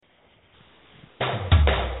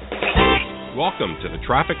Welcome to the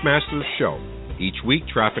Traffic Masters Show. Each week,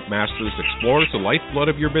 Traffic Masters explores the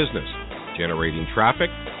lifeblood of your business, generating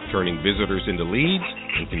traffic, turning visitors into leads,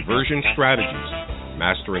 and conversion strategies.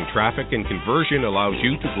 Mastering traffic and conversion allows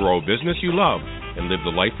you to grow a business you love and live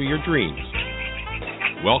the life of your dreams.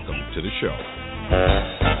 Welcome to the show.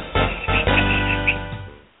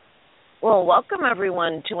 Well, welcome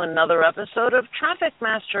everyone to another episode of Traffic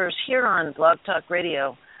Masters here on Blog Talk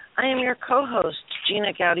Radio. I am your co-host,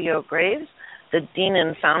 Gina Gaudio-Graves, the Dean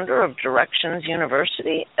and Founder of Directions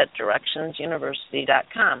University at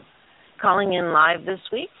directionsuniversity.com. Calling in live this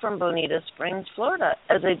week from Bonita Springs, Florida,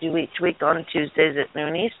 as I do each week on Tuesdays at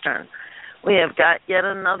noon Eastern. We have got yet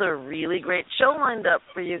another really great show lined up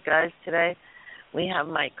for you guys today. We have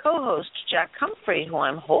my co-host, Jack Humphrey, who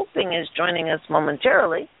I'm hoping is joining us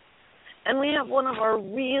momentarily. And we have one of our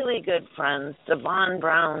really good friends, Devon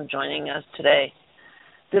Brown, joining us today.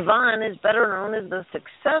 Devon is better known as the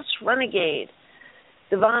Success Renegade.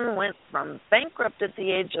 Devon went from bankrupt at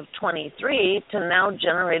the age of 23 to now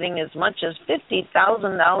generating as much as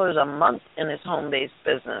 $50,000 a month in his home-based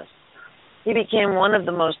business. He became one of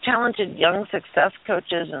the most talented young success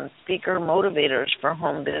coaches and speaker motivators for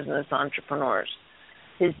home business entrepreneurs.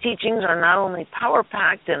 His teachings are not only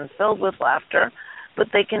power-packed and filled with laughter,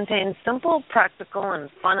 but they contain simple, practical, and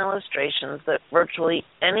fun illustrations that virtually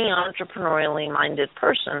any entrepreneurially minded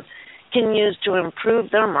person can use to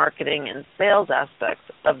improve their marketing and sales aspects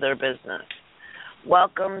of their business.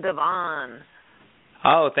 Welcome, Devon.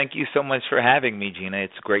 Oh, thank you so much for having me, Gina.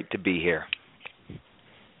 It's great to be here.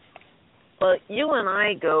 Well, you and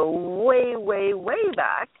I go way, way, way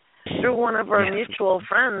back through one of our mutual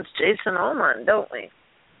friends, Jason Ullman, don't we?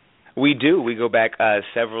 We do. We go back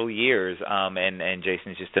several years, and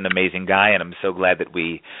Jason's just an amazing guy, and I'm so glad that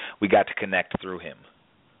we got to connect through him.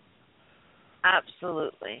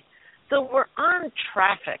 Absolutely. So we're on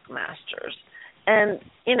Traffic Masters, and,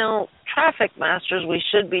 you know, Traffic Masters, we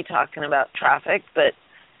should be talking about traffic, but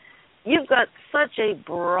you've got such a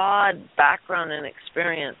broad background and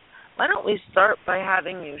experience. Why don't we start by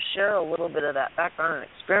having you share a little bit of that background and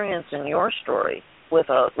experience in your story with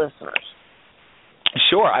our listeners?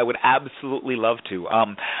 Sure, I would absolutely love to.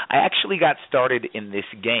 I actually got started in this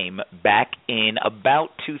game back in about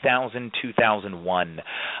 2000, 2001.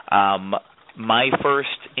 My first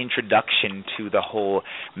introduction to the whole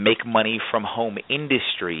make money from home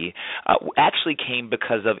industry actually came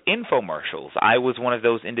because of infomercials. I was one of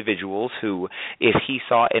those individuals who, if he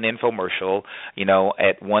saw an infomercial, you know,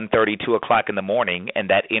 at 1:30, 2 o'clock in the morning, and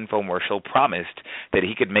that infomercial promised that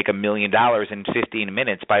he could make $1 million in 15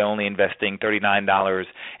 minutes by only investing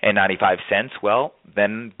 $39.95, well,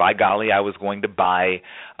 then by golly, I was going to buy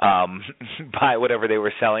whatever they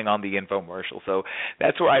were selling on the infomercial. So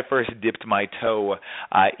that's where I first dipped my toe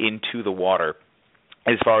into the water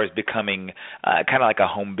as far as becoming kind of like a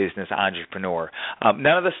home business entrepreneur.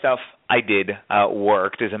 None of the stuff I did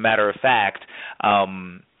worked. As a matter of fact,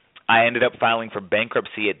 I ended up filing for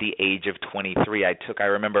bankruptcy at the age of 23. I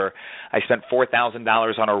remember I spent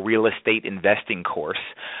 $4,000 on a real estate investing course.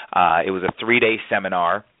 It was a 3-day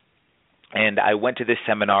seminar. And I went to this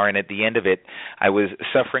seminar, and at the end of it, I was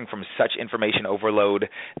suffering from such information overload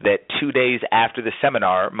that 2 days after the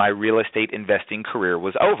seminar, my real estate investing career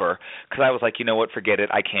was over because I was like, you know what, forget it.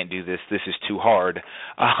 I can't do this. This is too hard.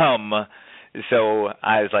 So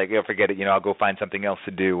I was like, forget it. You know, I'll go find something else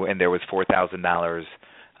to do, and there was $4,000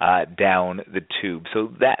 down the tube. So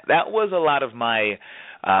that was a lot of my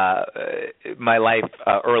life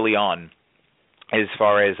early on as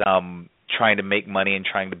far as trying to make money and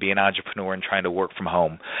trying to be an entrepreneur and trying to work from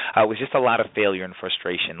home. It was just a lot of failure and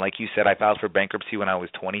frustration. Like you said, I filed for bankruptcy when I was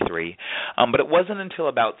 23, but it wasn't until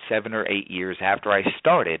about 7 or 8 years after I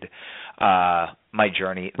started my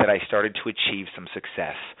journey that I started to achieve some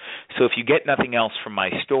success. So if you get nothing else from my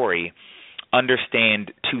story,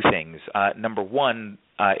 understand two things. Number one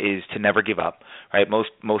is to never give up. Right?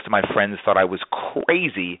 Most of my friends thought I was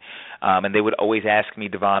crazy, and they would always ask me,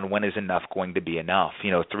 Devon, when is enough going to be enough?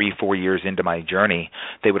 You know, 3-4 years into my journey,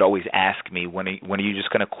 they would always ask me, when are you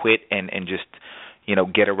just going to quit and just, you know,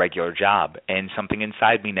 get a regular job? And something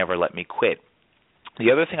inside me never let me quit.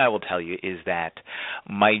 The other thing I will tell you is that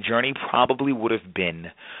my journey probably would have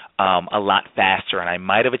been a lot faster, and I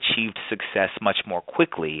might have achieved success much more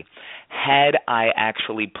quickly had I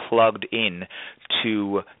actually plugged in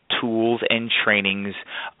to tools and trainings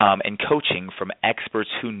and coaching from experts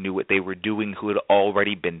who knew what they were doing, who had already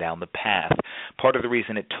already been down the path. Part of the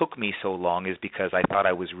reason it took me so long is because I thought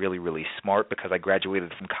I was really, really smart because I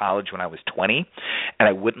graduated from college when I was 20, and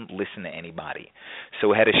I wouldn't listen to anybody.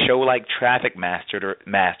 So had a show like Traffic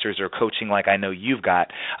Masters or coaching like I know you've got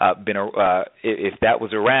if that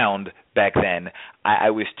was around back then, I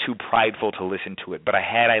was too prideful to listen to it. But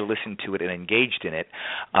had I listened to it and engaged in it,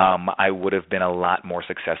 I would have been a lot more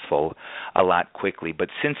successful a lot quickly. But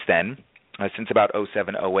since then, since about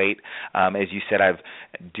 07, 08, as you said, I've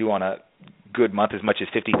due on a good month as much as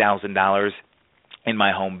 $50,000 in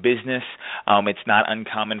my home business. It's not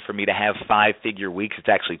uncommon for me to have 5-figure weeks. It's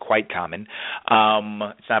actually quite common.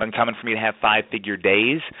 It's not uncommon for me to have 5-figure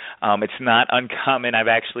days. It's not uncommon. I've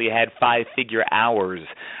actually had 5-figure hours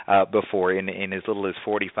before in as little as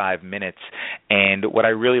 45 minutes. And what I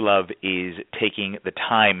really love is taking the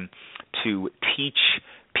time to teach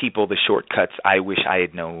people the shortcuts I wish I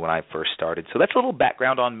had known when I first started. So that's a little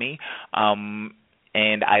background on me.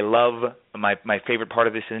 And I love my favorite part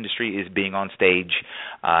of this industry is being on stage,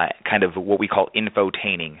 kind of what we call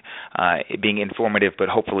infotaining, being informative, but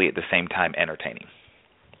hopefully at the same time entertaining.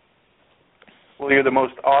 Well, you're the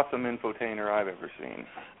most awesome infotainer I've ever seen.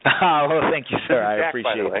 Oh, well, thank you, sir. I Jack,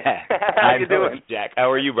 appreciate that. How you doing, Jack? How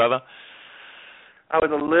are you, brother? I was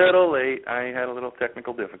a little late. I had a little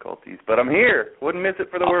technical difficulties, but I'm here. Wouldn't miss it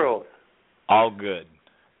for the world. All good.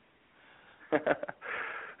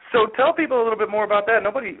 So tell people a little bit more about that.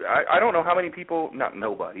 I don't know how many people, not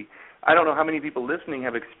nobody, I don't know how many people listening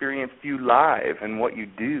have experienced you live and what you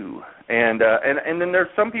do. And then there's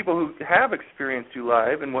some people who have experienced you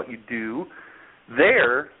live and what you do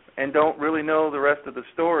there and don't really know the rest of the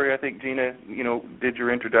story. I think Gina, did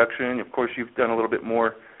your introduction. Of course, you've done a little bit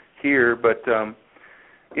more here, but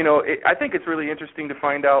I think it's really interesting to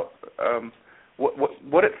find out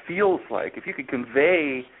what it feels like. If you could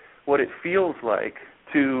convey what it feels like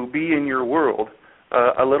to be in your world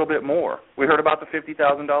a little bit more. We heard about the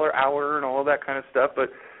 $50,000 hour and all of that kind of stuff, but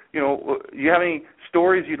you have any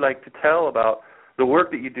stories you'd like to tell about the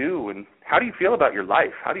work that you do, and how do you feel about your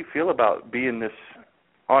life? How do you feel about being this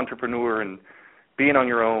entrepreneur and being on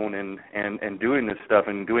your own and doing this stuff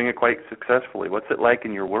and doing it quite successfully? What's it like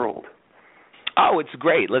in your world? Oh, it's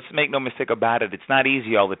great. Let's make no mistake about it. It's not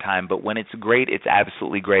easy all the time, but when it's great, it's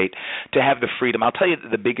absolutely great to have the freedom. I'll tell you that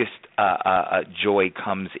the biggest joy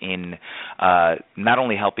comes in not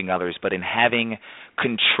only helping others, but in having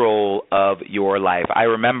control of your life. I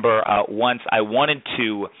remember once I wanted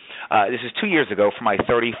to, this is 2 years ago for my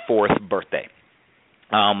 34th birthday.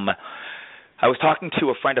 I was talking to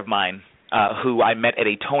a friend of mine who I met at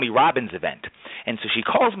a Tony Robbins event. And so she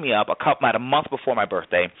calls me up about a month before my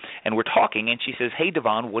birthday, and we're talking, and she says, "Hey,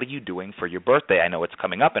 Devon, what are you doing for your birthday? I know it's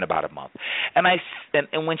coming up in about a month."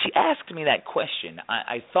 And when she asked me that question,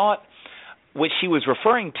 I thought what she was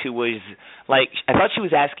referring to was, I thought she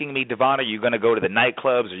was asking me, "Devon, are you going to go to the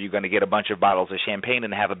nightclubs? Are you going to get a bunch of bottles of champagne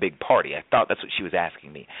and have a big party?" I thought that's what she was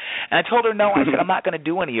asking me. And I told her, no, I said, I'm not going to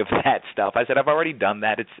do any of that stuff. I said, I've already done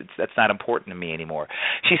that. That's not important to me anymore.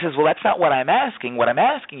 She says, well, that's not what I'm asking. What I'm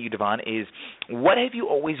asking you, Devon, is what have you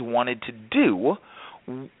always wanted to do?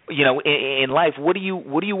 In life, what do you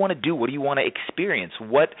want to do? What do you want to experience?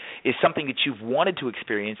 What is something that you've wanted to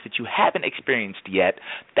experience that you haven't experienced yet?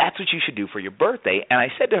 That's what you should do for your birthday. And I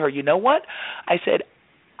said to her, you know what? I said,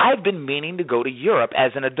 I've been meaning to go to Europe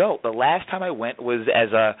as an adult. The last time I went was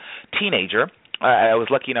as a teenager. I was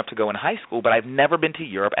lucky enough to go in high school, but I've never been to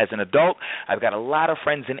Europe as an adult. I've got a lot of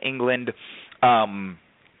friends in England.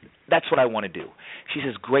 That's what I want to do. She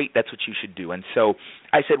says, great, that's what you should do. And so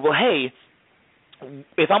I said, well, hey,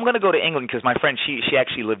 if I'm going to go to England, because my friend, she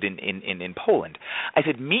actually lived in Poland, I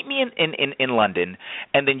said, meet me in London,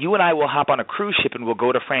 and then you and I will hop on a cruise ship and we'll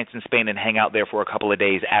go to France and Spain and hang out there for a couple of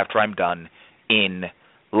days after I'm done in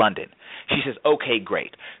London. She says, okay,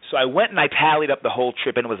 great. So I went and I tallied up the whole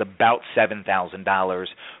trip, and it was about $7,000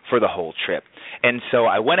 for the whole trip. And so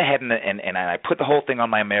I went ahead and I put the whole thing on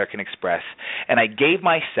my American Express, and I gave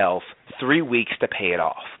myself 3 weeks to pay it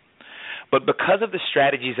off. But because of the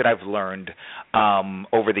strategies that I've learned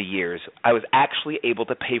over the years, I was actually able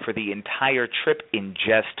to pay for the entire trip in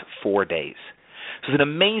just 4 days. So it's an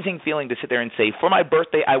amazing feeling to sit there and say, for my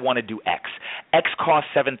birthday, I want to do X. X costs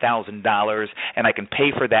 $7,000, and I can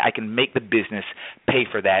pay for that. I can make the business pay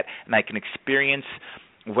for that, and I can experience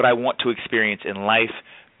what I want to experience in life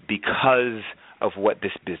because of what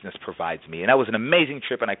this business provides me. And that was an amazing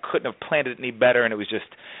trip, and I couldn't have planned it any better, and it was just,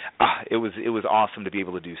 it was awesome to be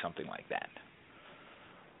able to do something like that.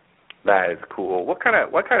 That is cool. What kind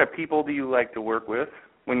of people do you like to work with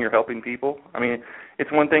when you're helping people? I mean,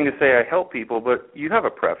 it's one thing to say I help people, but you have a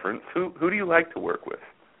preference. Who do you like to work with?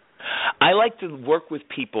 I like to work with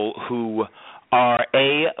people who are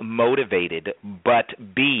A, motivated, but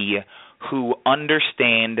B, who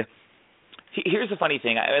understand. Here's the funny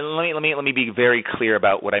thing. Let me be very clear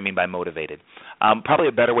about what I mean by motivated. Probably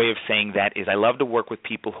a better way of saying that is I love to work with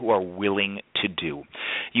people who are willing to do.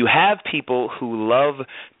 You have people who love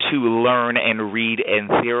to learn and read and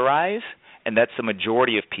theorize, and that's the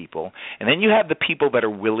majority of people. And then you have the people that are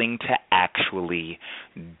willing to actually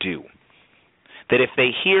do. That if they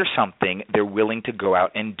hear something, they're willing to go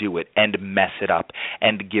out and do it and mess it up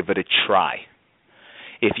and give it a try.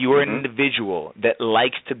 If you are an individual that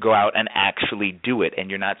likes to go out and actually do it and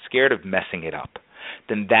you're not scared of messing it up,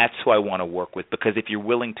 then that's who I want to work with, because if you're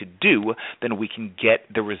willing to do, then we can get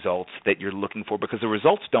the results that you're looking for, because the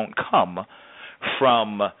results don't come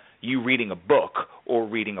from you reading a book or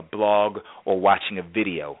reading a blog or watching a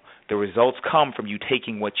video. The results come from you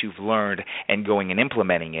taking what you've learned and going and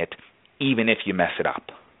implementing it, even if you mess it up.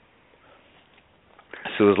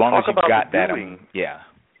 So as long as you've got that, yeah.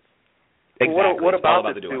 Exactly. What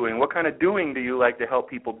about the doing? What kind of doing do you like to help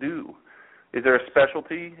people do? Is there a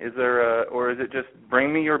specialty? Or is it just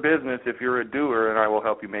bring me your business if you're a doer, and I will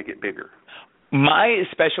help you make it bigger? My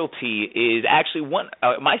specialty is actually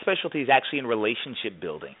in relationship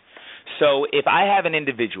building. So if I have an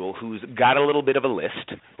individual who's got a little bit of a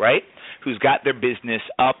list, right, who's got their business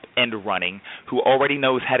up and running, who already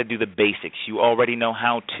knows how to do the basics, you already know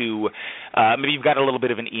how to, maybe you've got a little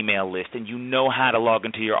bit of an email list, and you know how to log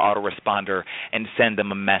into your autoresponder and send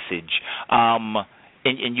them a message, and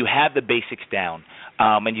you have the basics down,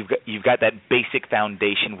 and you've got that basic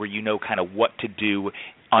foundation where you know kind of what to do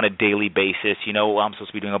on a daily basis. You know, I'm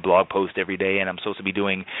supposed to be doing a blog post every day, and I'm supposed to be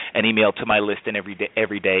doing an email to my list every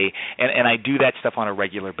day, and I do that stuff on a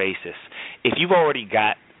regular basis. If you've already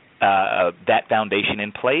got that foundation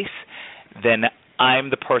in place, then I'm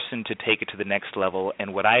the person to take it to the next level,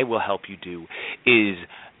 and what I will help you do is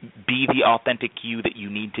be the authentic you that you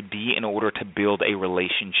need to be in order to build a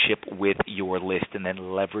relationship with your list, and then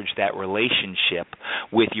leverage that relationship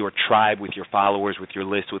with your tribe, with your followers, with your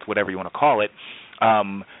list, with whatever you want to call it.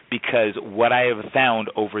 Because what I have found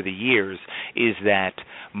over the years is that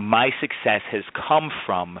my success has come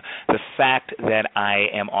from the fact that I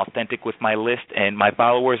am authentic with my list and my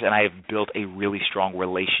followers, and I have built a really strong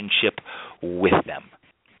relationship with them.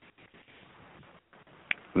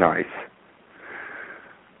 Nice.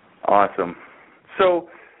 Awesome. So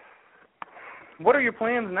what are your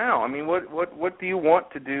plans now? I mean, what do you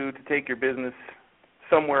want to do to take your business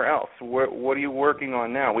somewhere else? What are you working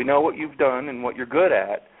on now? We know what you've done and what you're good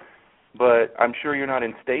at, but I'm sure you're not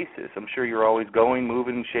in stasis. I'm sure you're always going,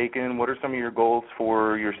 moving, shaking. What are some of your goals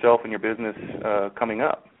for yourself and your business coming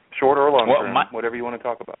up, short or long term, whatever you want to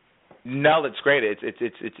talk about? No, that's great.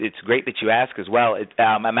 It's great that you ask as well.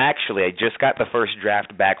 I just got the first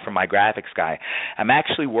draft back from my graphics guy. I'm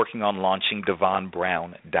actually working on launching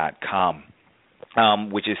DevonBrown.com.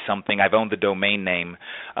 Which is something I've owned the domain name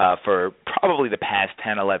for probably the past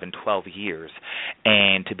 10, 11, 12 years.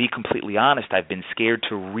 And to be completely honest, I've been scared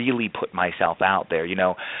to really put myself out there. You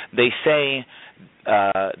know, they say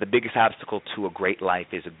the biggest obstacle to a great life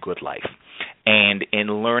is a good life. And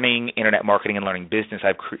in learning internet marketing and learning business,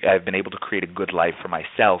 I've been able to create a good life for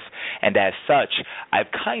myself. And as such,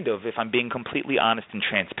 I've kind of, if I'm being completely honest and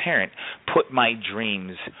transparent, put my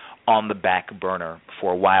dreams on the back burner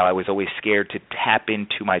for a while. I was always scared to tap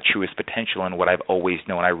into my truest potential and what I've always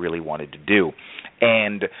known I really wanted to do.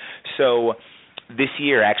 And so this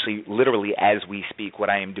year, actually, literally as we speak, what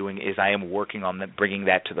I am doing is I am working on bringing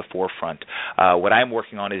that to the forefront. What I'm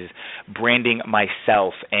working on is branding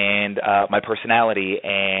myself and my personality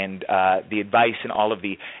and the advice in all of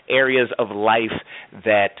the areas of life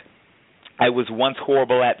that I was once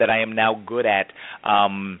horrible at that I am now good at.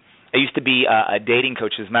 I used to be a dating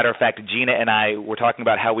coach. As a matter of fact, Gina and I were talking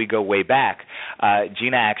about how we go way back.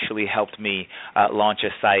 Gina actually helped me launch a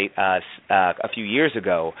site a few years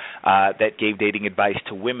ago that gave dating advice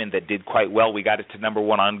to women that did quite well. We got it to number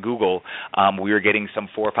one on Google. We were getting some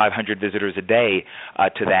 400 or 500 visitors a day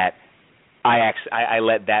to that. I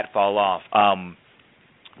let that fall off.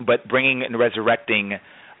 But bringing and resurrecting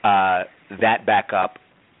that back up,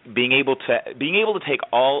 being able to take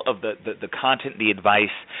all of the content, the advice,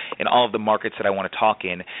 and all of the markets that I want to talk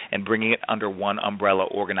in, and bringing it under one umbrella,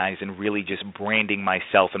 organized, and really just branding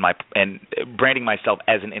myself and branding myself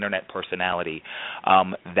as an internet personality.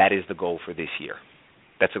 That is the goal for this year.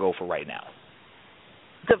 That's the goal for right now.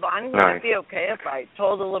 Devon, would it be okay if I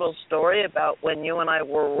told a little story about when you and I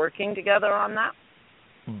were working together on that?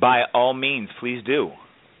 By all means, please do.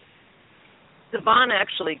 Devon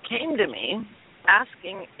actually came to me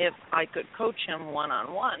asking if I could coach him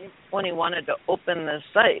one-on-one when he wanted to open this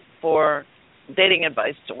site for dating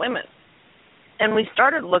advice to women. And we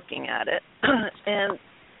started looking at it, and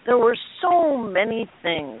there were so many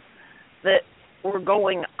things that were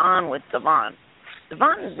going on with Devon.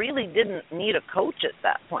 Devon really didn't need a coach at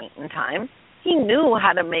that point in time. He knew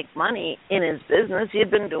how to make money in his business. He had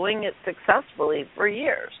been doing it successfully for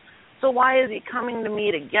years. So why is he coming to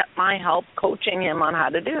me to get my help coaching him on how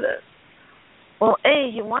to do this? Well, A,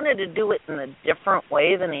 he wanted to do it in a different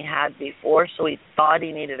way than he had before, so he thought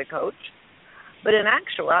he needed a coach. But in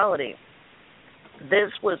actuality,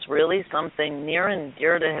 this was really something near and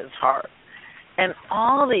dear to his heart. And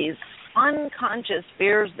all these unconscious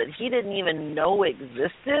fears that he didn't even know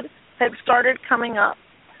existed had started coming up.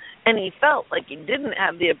 And he felt like he didn't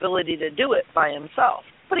have the ability to do it by himself,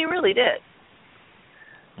 but he really did.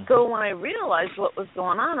 So when I realized what was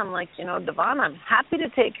going on, I'm like, Devon, I'm happy to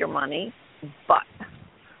take your money, but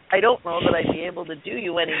I don't know that I'd be able to do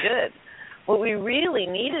you any good. What we really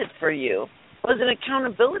needed for you was an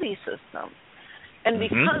accountability system. And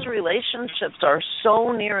because relationships are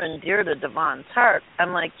so near and dear to Devon's heart,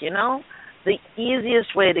 I'm like, the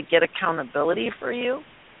easiest way to get accountability for you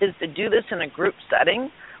is to do this in a group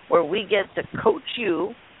setting where we get to coach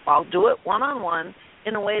you. I'll do it one-on-one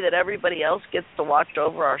in a way that everybody else gets to watch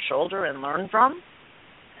over our shoulder and learn from.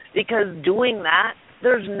 Because doing that,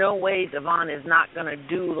 there's no way Devon is not going to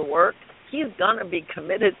do the work. He's going to be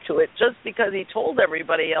committed to it just because he told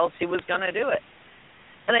everybody else he was going to do it.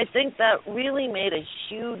 And I think that really made a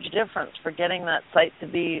huge difference for getting that site to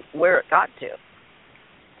be where it got to.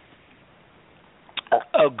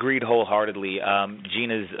 Agreed wholeheartedly.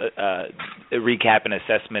 Gina's recap and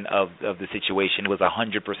assessment of the situation was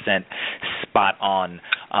 100% spot on.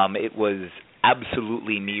 It was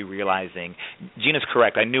absolutely me realizing, Gina's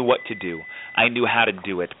correct, I knew what to do. I knew how to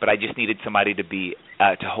do it, but I just needed somebody to be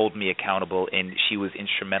to hold me accountable, and she was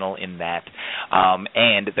instrumental in that.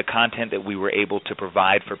 And the content that we were able to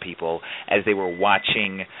provide for people as they were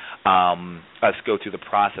watching us go through the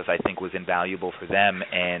process, I think, was invaluable for them.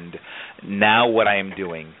 And now what I am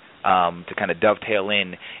doing to kind of dovetail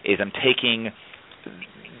in is I'm taking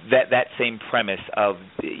that same premise of,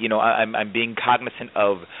 I'm being cognizant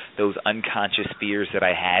of those unconscious fears that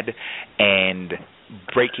I had and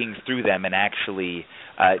breaking through them and actually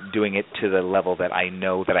doing it to the level that I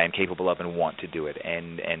know that I am capable of and want to do it.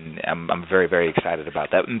 And I'm very, very excited about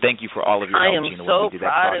that. And thank you for all of your help, Gina. I am so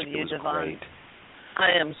proud of you, Devon.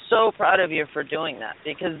 I am so proud of you for doing that,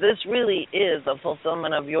 because this really is a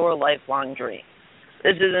fulfillment of your lifelong dream.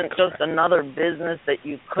 This isn't just another business that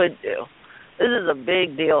you could do. This is a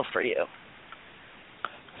big deal for you.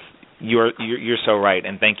 You're so right,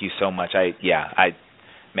 and thank you so much. I'm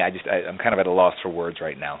kind of at a loss for words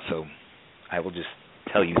right now, so I will just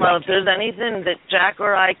tell you. Well, if there's anything that Jack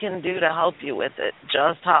or I can do to help you with it,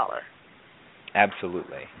 just holler.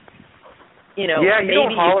 Absolutely. Maybe you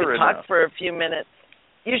could talk for a few minutes.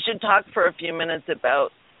 You should talk for a few minutes about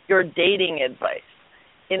your dating advice.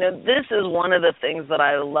 This is one of the things that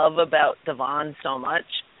I love about Devon so much.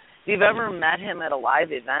 If you've ever met him at a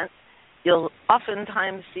live event, you'll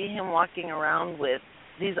oftentimes see him walking around with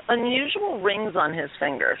these unusual rings on his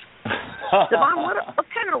fingers. Devon, what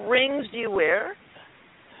kind of rings do you wear?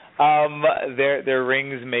 They're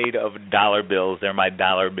rings made of dollar bills. They're my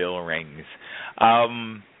dollar bill rings. So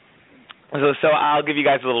I'll give you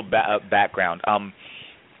guys a little background.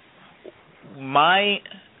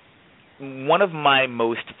 One of my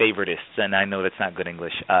most favoritists, and I know that's not good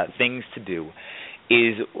English, things to do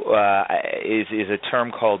is a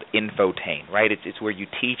term called infotain, right? It's where you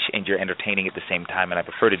teach and you're entertaining at the same time, and I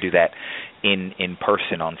prefer to do that in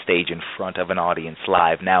person on stage in front of an audience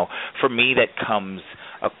live. Now, for me, that comes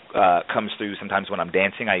through sometimes when I'm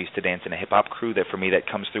dancing. I used to dance in a hip-hop crew. That for me, that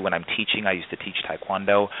comes through when I'm teaching. I used to teach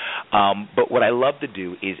Taekwondo. But what I love to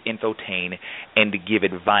do is infotain and to give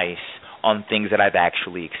advice on things that I've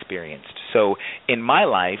actually experienced. So in my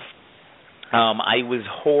life, I was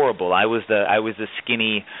horrible. I was the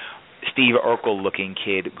skinny Steve Urkel-looking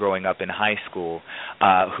kid growing up in high school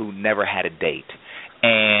who never had a date.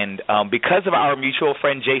 And because of our mutual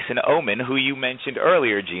friend Jason Oman, who you mentioned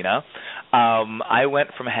earlier, Gina, I went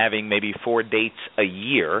from having maybe 4 dates a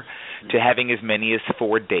year to having as many as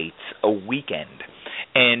 4 dates a weekend.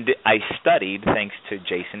 And I studied, thanks to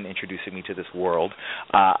Jason introducing me to this world,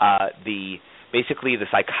 basically the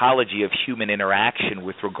psychology of human interaction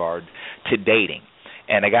with regard to dating.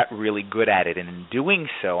 And I got really good at it. And in doing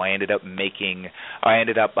so, I ended up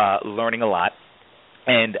learning a lot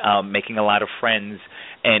and making a lot of friends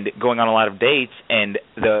and going on a lot of dates. And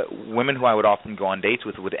the women who I would often go on dates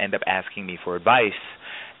with would end up asking me for advice.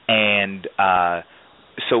 And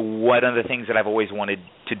so one of the things that I've always wanted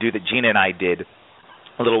to do that Gina and I did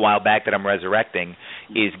a little while back that I'm resurrecting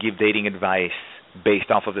is give dating advice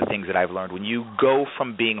based off of the things that I've learned. When you go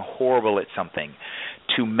from being horrible at something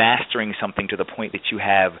to mastering something to the point that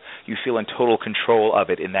you feel in total control of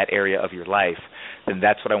it in that area of your life, then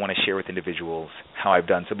that's what I want to share with individuals, how I've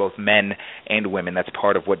done. So both men and women, that's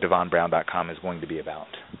part of what DevonBrown.com is going to be about.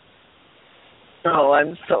 Oh,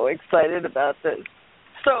 I'm so excited about this.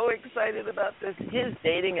 So excited about this. His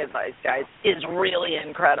dating advice, guys, is really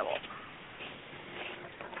incredible.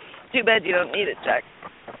 Too bad you don't need it, Jack.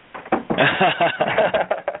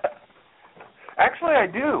 Actually, I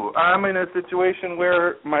do. I'm in a situation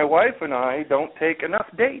where my wife and I don't take enough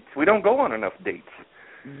dates. We don't go on enough dates.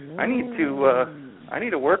 I need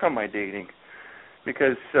to work on my dating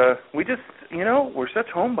because we just, we're such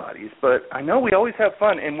homebodies. But I know we always have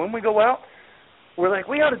fun, and when we go out, we're like,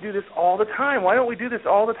 we ought to do this all the time. Why don't we do this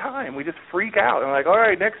all the time? We just freak out and we're like, all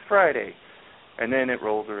right, next Friday. And then it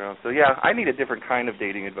rolls around. So, yeah, I need a different kind of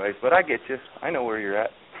dating advice, but I get you. I know where you're at.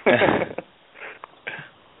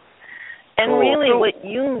 And cool. Really what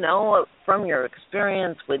you know from your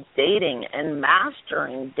experience with dating and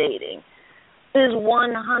mastering dating is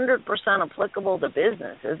 100% applicable to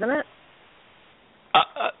business, isn't it?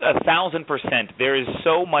 1,000%. There is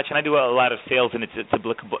so much, and I do a lot of sales, and it's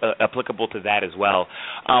applicable to that as well.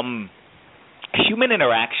 Human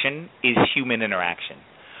interaction is human interaction.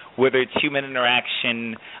 Whether it's human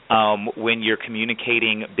interaction when you're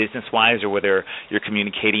communicating business-wise, or whether you're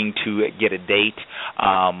communicating to get a date,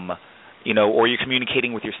 or you're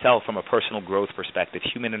communicating with yourself from a personal growth perspective,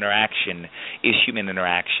 human interaction is human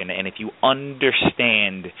interaction. And if you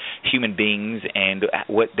understand human beings and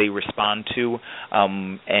what they respond to,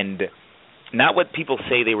 and not what people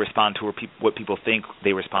say they respond to or what people think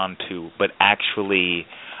they respond to, but actually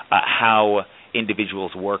how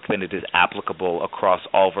individuals work, then it is applicable across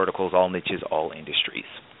all verticals, all niches, all industries.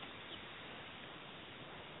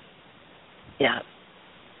 Yeah.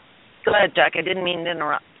 Go ahead, Jack. I didn't mean to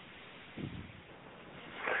interrupt.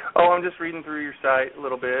 Oh, I'm just reading through your site a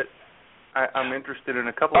little bit. I'm interested in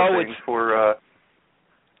a couple of things for...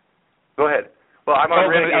 Go ahead. Well, I'm on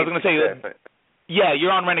Renegade. I was going to say... Yeah,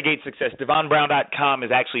 you're on Renegade Success. DevonBrown.com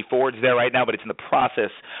is actually forwards there right now, but it's in the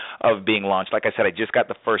process of being launched. Like I said, I just got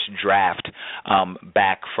the first draft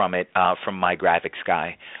back from it, from my graphics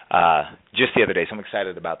guy, just the other day, so I'm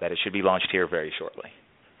excited about that. It should be launched here very shortly.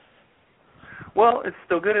 Well, it's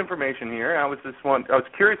still good information here. I was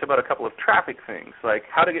curious about a couple of traffic things, like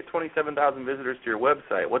how to get 27,000 visitors to your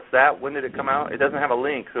website. What's that? When did it come out? It doesn't have a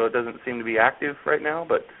link, so it doesn't seem to be active right now,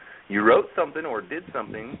 but you wrote something or did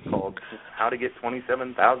something called How to Get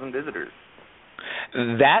 27,000 Visitors.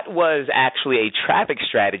 That was actually a traffic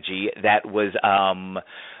strategy that was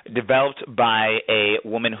developed by a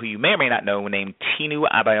woman who you may or may not know named Tinu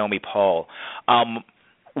Abayomi Paul.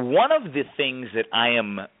 One of the things that I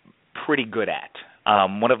am pretty good at,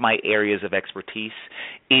 one of my areas of expertise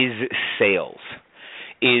is sales,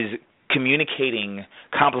 is communicating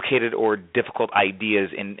complicated or difficult ideas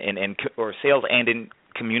or sales and in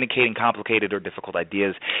communicating complicated or difficult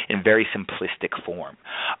ideas in very simplistic form.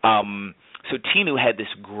 So Tinu had this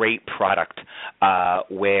great product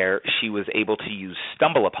where she was able to use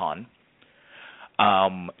StumbleUpon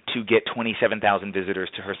to get 27,000 visitors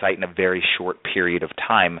to her site in a very short period of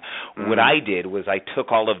time. Mm-hmm. What I did was I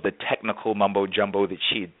took all of the technical mumbo-jumbo that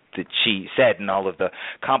she said and all of the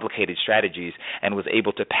complicated strategies and was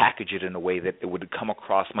able to package it in a way that it would come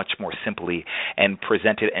across much more simply and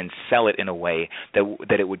present it and sell it in a way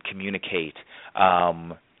that it would communicate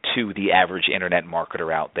to the average internet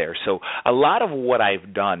marketer out there. So a lot of what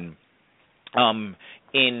I've done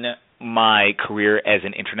in my career as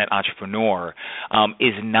an internet entrepreneur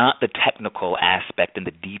is not the technical aspect and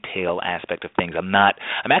the detail aspect of things.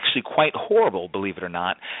 I'm actually quite horrible, believe it or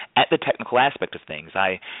not, at the technical aspect of things.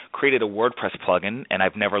 I created a WordPress plugin, and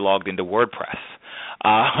I've never logged into WordPress.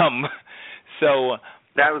 So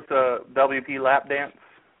that was the WP Lap Dance?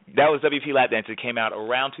 That was WP Lap Dance. It came out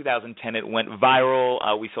around 2010. It went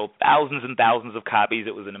viral. We sold thousands and thousands of copies.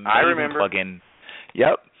 It was an amazing plugin.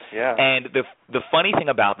 Yep. Yeah. And the funny thing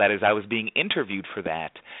about that is I was being interviewed for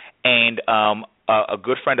that, and a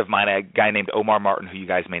good friend of mine, a guy named Omar Martin, who you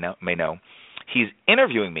guys may know, he's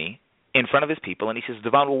interviewing me in front of his people, and he says,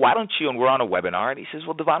 Devon, well, why don't you, and we're on a webinar, and he says,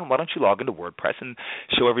 well, Devon, why don't you log into WordPress and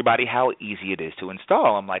show everybody how easy it is to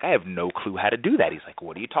install? I'm like, I have no clue how to do that. He's like,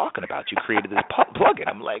 what are you talking about? You created this plugin.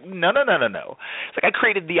 I'm like, no. It's like I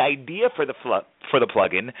created the idea for the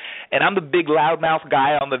plugin, and I'm the big loudmouth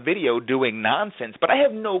guy on the video doing nonsense, but I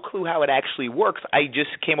have no clue how it actually works. I just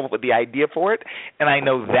came up with the idea for it, and I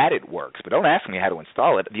know that it works, but don't ask me how to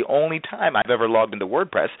install it. The only time I've ever logged into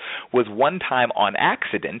WordPress was one time on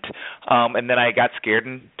accident, and then I got scared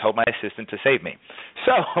and told my assistant to save me.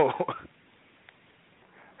 So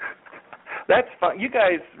that's fun. You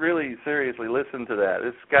guys really seriously listen to that.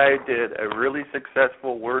 This guy did a really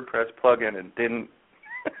successful WordPress plugin and didn't.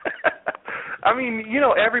 I mean,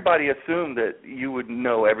 everybody assumed that you would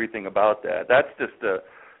know everything about that.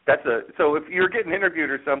 So if you're getting interviewed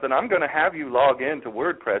or something, I'm going to have you log into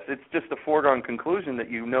WordPress. It's just a foregone conclusion that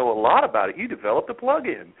you know a lot about it. You developed a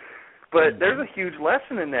plugin. But there's a huge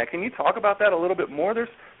lesson in that. Can you talk about that a little bit more? There's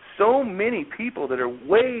so many people that are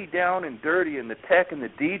way down and dirty in the tech and the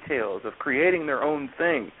details of creating their own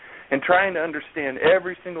thing and trying to understand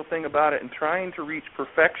every single thing about it and trying to reach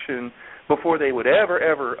perfection before they would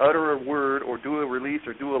ever utter a word or do a release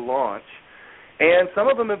or do a launch. And some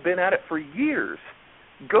of them have been at it for years.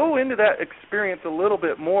 Go into that experience a little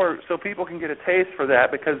bit more so people can get a taste for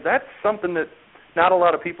that, because that's something that not a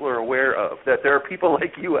lot of people are aware of, that there are people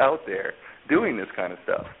like you out there doing this kind of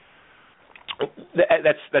stuff.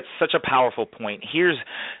 That's such a powerful point. Here's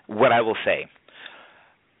what I will say.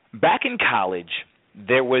 Back in college,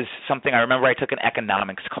 there was something, I remember I took an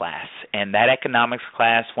economics class, and that economics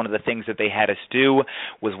class, one of the things that they had us do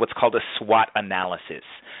was what's called a SWOT analysis.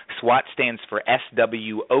 SWOT stands for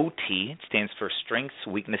SWOT. It stands for strengths,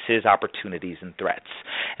 weaknesses, opportunities, and threats.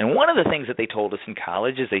 And one of the things that they told us in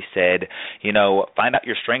college is they said, find out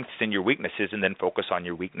your strengths and your weaknesses and then focus on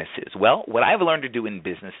your weaknesses. Well, what I've learned to do in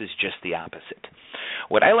business is just the opposite.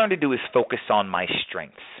 What I learned to do is focus on my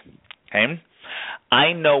strengths. Okay?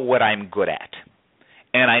 I know what I'm good at,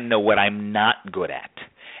 and I know what I'm not good at.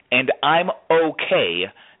 And I'm okay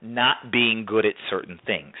not being good at certain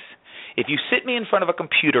things. If you sit me in front of a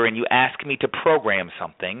computer and you ask me to program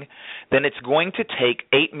something, then it's going to take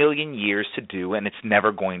 8 million years to do, and it's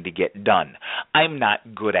never going to get done. I'm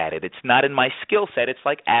not good at it. It's not in my skill set. It's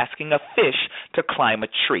like asking a fish to climb a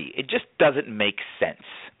tree. It just doesn't make sense.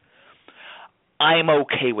 I'm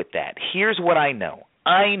okay with that. Here's what I know.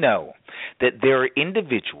 I know that there are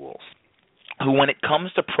individuals who, when it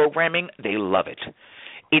comes to programming, they love it.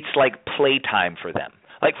 It's like playtime for them.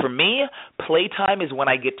 Like for me, playtime is when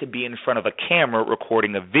I get to be in front of a camera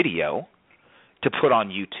recording a video to put on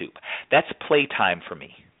YouTube. That's playtime for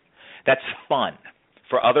me. That's fun.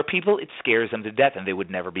 For other people, it scares them to death, and they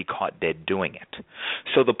would never be caught dead doing it.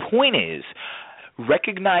 So the point is,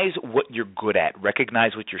 recognize what you're good at,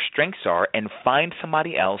 recognize what your strengths are, and find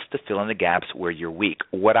somebody else to fill in the gaps where you're weak.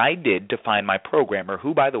 What I did to find my programmer,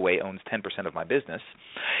 who, by the way, owns 10% of my business,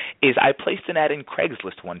 is I placed an ad in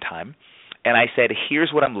Craigslist one time, and I said, here's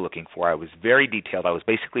what I'm looking for. I was very detailed. I was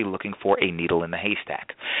basically looking for a needle in the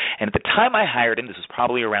haystack. And at the time I hired him, this was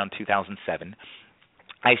probably around 2007,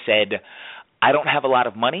 I said, I don't have a lot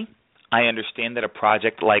of money. I understand that a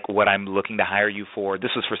project like what I'm looking to hire you for, this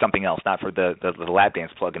was for something else, not for the lap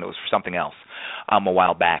dance plugin. It was for something else a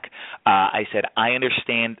while back. I said, I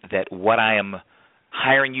understand that what I am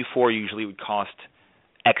hiring you for usually would cost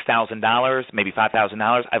X $1,000, maybe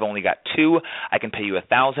 $5,000. I've only got $2. I can pay you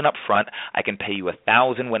 $1,000 up front. I can pay you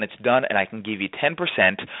 $1,000 when it's done, and I can give you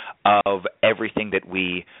 10% of everything that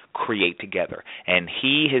we create together. And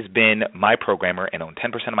he has been my programmer and owned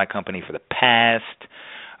 10% of my company for the past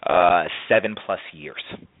 7+ years.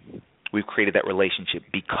 We've created that relationship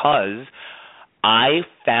because I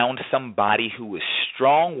found somebody who was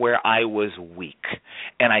strong where I was weak,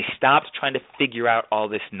 and I stopped trying to figure out all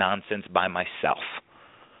this nonsense by myself.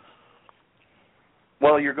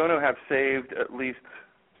 Well, you're going to have saved at least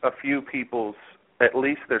a few people's, at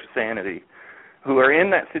least their sanity, who are in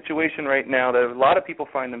that situation right now that a lot of people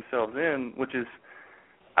find themselves in, which is,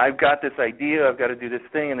 I've got this idea, I've got to do this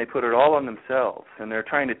thing, and they put it all on themselves, and they're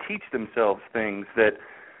trying to teach themselves things that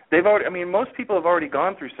they've already, most people have already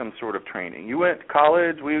gone through some sort of training. You went to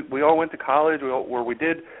college, we all went to college,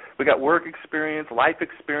 we got work experience, life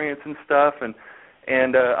experience and stuff,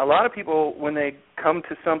 and a lot of people, when they come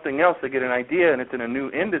to something else, they get an idea and it's in a new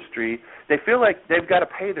industry, they feel like they've got to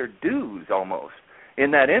pay their dues almost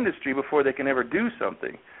in that industry before they can ever do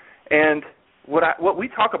something. And what we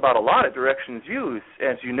talk about a lot at Directions U,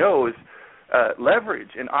 as you know, is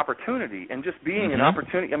leverage and opportunity and just being an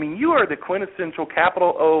opportunity. You are the quintessential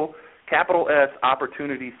capital O, capital S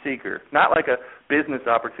opportunity seeker, not like a business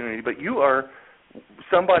opportunity, but you are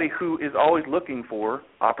somebody who is always looking for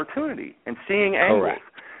opportunity and seeing angles. Correct.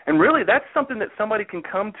 And really, that's something that somebody can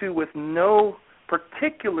come to with no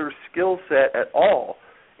particular skill set at all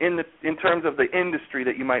in terms of the industry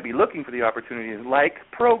that you might be looking for the opportunity in, like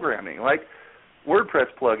programming, like WordPress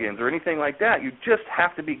plugins or anything like that. You just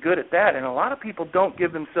have to be good at that. And a lot of people don't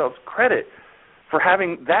give themselves credit for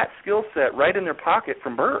having that skill set right in their pocket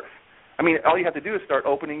from birth. I mean, all you have to do is start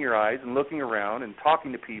opening your eyes and looking around and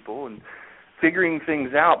talking to people and figuring things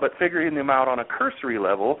out, but figuring them out on a cursory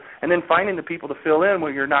level, and then finding the people to fill in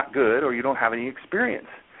when you're not good or you don't have any experience.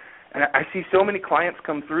 And I see so many clients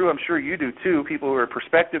come through, I'm sure you do too, people who are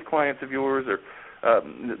prospective clients of yours or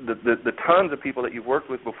the tons of people that you've worked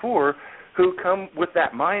with before who come with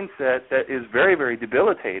that mindset that is very, very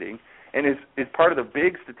debilitating and is part of the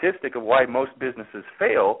big statistic of why most businesses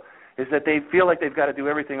fail, is that they feel like they've got to do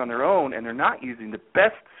everything on their own and they're not using the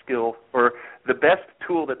best skill or the best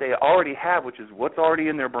tool that they already have, which is what's already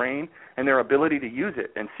in their brain and their ability to use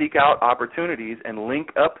it and seek out opportunities and link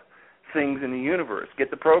up things in the universe.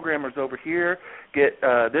 Get the programmers over here, get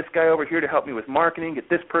this guy over here to help me with marketing, get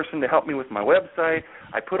this person to help me with my website.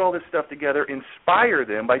 I put all this stuff together, inspire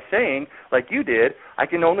them by saying, like you did, I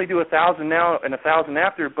can only do 1,000 now and 1,000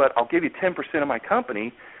 after, but I'll give you 10% of my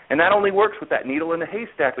company. And that only works with that needle in the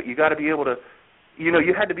haystack, but you got to be able to,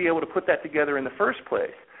 you had to be able to put that together in the first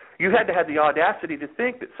place. You had to have the audacity to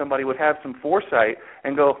think that somebody would have some foresight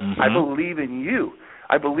and go, I believe in you.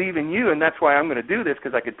 I believe in you, and that's why I'm going to do this,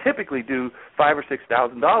 because I could typically do $5,000 or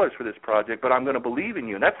 $6,000 for this project, but I'm going to believe in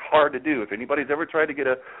you, and that's hard to do. If anybody's ever tried to get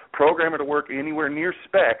a programmer to work anywhere near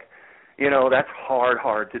spec, that's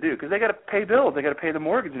hard to do, because they got to pay bills, they got to pay the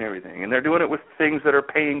mortgage and everything, and they're doing it with things that are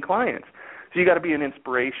paying clients. So you got to be an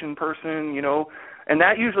inspiration person, and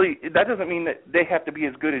that doesn't mean that they have to be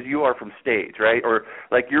as good as you are from stage, right? Or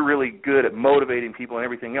like you're really good at motivating people and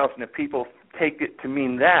everything else, and if people take it to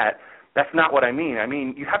mean that, that's not what I mean. I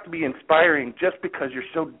mean, you have to be inspiring just because you're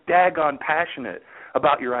so daggone passionate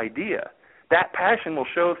about your idea. That passion will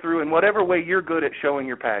show through in whatever way you're good at showing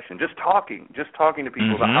your passion. Just talking to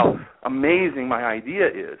people about how amazing my idea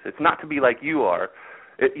is. It's not to be like you are,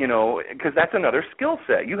 because that's another skill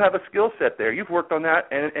set. You have a skill set there. You've worked on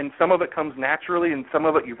that, and some of it comes naturally, and some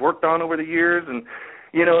of it you've worked on over the years, and,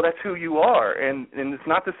 that's who you are. And it's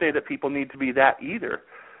not to say that people need to be that either.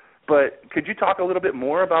 But could you talk a little bit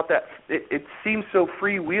more about that? It seems so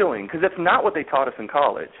freewheeling, because that's not what they taught us in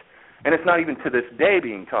college. And it's not even to this day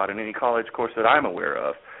being taught in any college course that I'm aware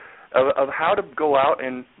of how to go out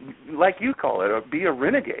and, like you call it, be a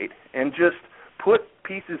renegade and just put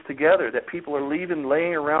pieces together that people are leaving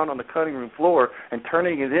laying around on the cutting room floor and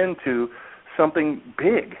turning it into something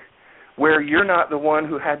big, where you're not the one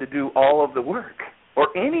who had to do all of the work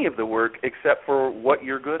or any of the work except for what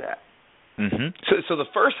you're good at. So the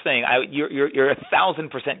first thing, you're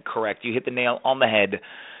 1,000% correct. You hit the nail on the head,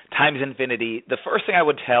 times infinity. The first thing I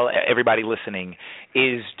would tell everybody listening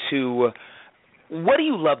is what do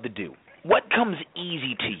you love to do? What comes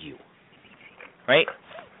easy to you, right?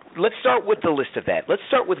 Let's start with the list of that. Let's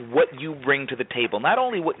start with what you bring to the table. Not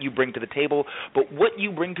only what you bring to the table, but what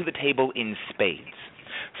you bring to the table in spades.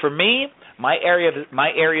 For me, my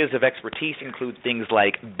areas of expertise include things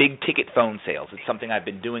like big-ticket phone sales. It's something I've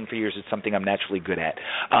been doing for years. It's something I'm naturally good at.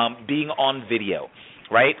 Being on video,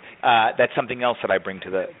 right? That's something else that I bring to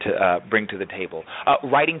the table.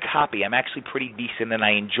 Writing copy. I'm actually pretty decent, and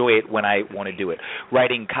I enjoy it when I want to do it.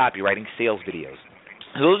 Writing copy, writing sales videos.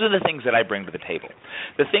 Those are the things that I bring to the table.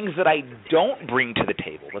 The things that I don't bring to the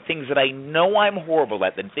table, the things that I know I'm horrible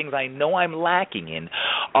at, the things I know I'm lacking in,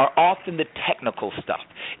 are often the technical stuff.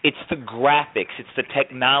 It's the graphics, it's the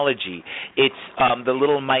technology, it's the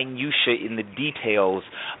little minutia in the details,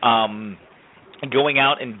 going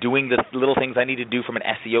out and doing the little things I need to do from an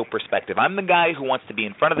SEO perspective. I'm the guy who wants to be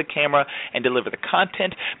in front of the camera and deliver the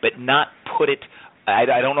content, but not put it I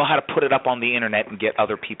don't know how to put it up on the internet and get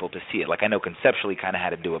other people to see it. Like, I know conceptually kind of how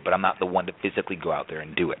to do it, but I'm not the one to physically go out there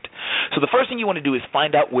and do it. So the first thing you want to do is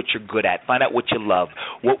find out what you're good at. Find out what you love.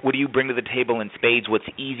 What do you bring to the table in spades? What's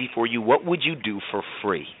easy for you? What would you do for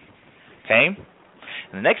free? Okay?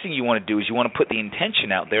 And the next thing you want to do is you want to put the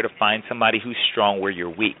intention out there to find somebody who's strong where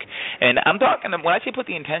you're weak. And I'm talking, when I say put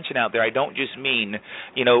the intention out there, I don't just mean,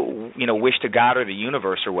 wish to God or the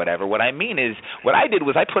universe or whatever. What I mean is, what I did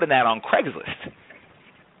was I put an ad on Craigslist.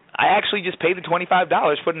 I actually just paid the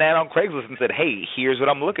 $25, put an ad on Craigslist and said, hey, here's what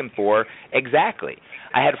I'm looking for exactly.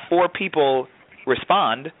 I had 4 people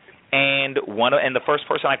respond, and the first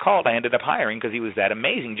person I called I ended up hiring because he was that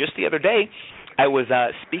amazing. Just the other day, I was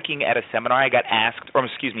speaking at a seminar. I got asked,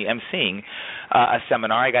 emceeing a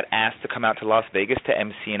seminar. I got asked to come out to Las Vegas to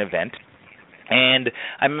emcee an event. And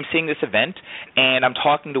I'm seeing this event, and I'm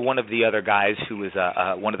talking to one of the other guys who is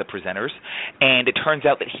one of the presenters, and it turns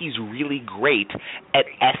out that he's really great at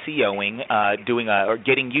SEOing, or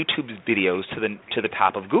getting YouTube videos to the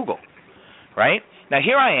top of Google, right? Now,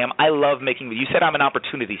 here I am. I love making videos. You said I'm an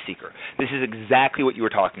opportunity seeker. This is exactly what you were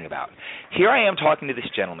talking about. Here I am talking to this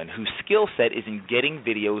gentleman whose skill set is in getting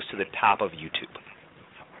videos to the top of YouTube,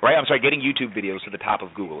 right? I'm sorry, getting YouTube videos to the top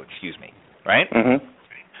of Google, excuse me, right? Mm-hmm.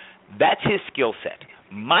 That's his skill set.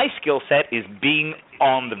 My skill set is being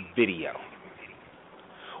on the video.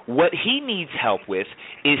 What he needs help with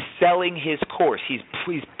is selling his course. He's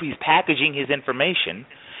packaging his information,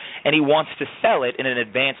 and he wants to sell it in an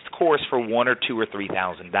advanced course for $1,000 or $2,000 or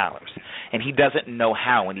 $3,000, and he doesn't know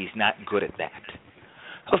how, and he's not good at that.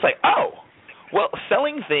 I was like, oh, well,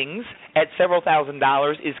 selling things at several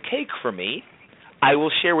 $1,000s is cake for me. I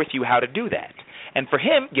will share with you how to do that. And for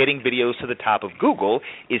him, getting videos to the top of Google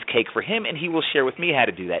is cake for him, and he will share with me how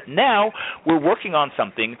to do that. Now we're working on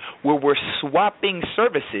something where we're swapping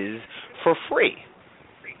services for free.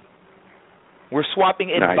 We're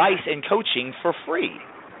swapping advice and coaching for free.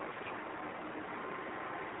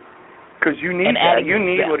 Because you need that. You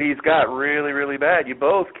need what he's got really, really bad. You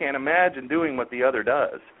both can't imagine doing what the other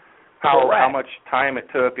does. How much time it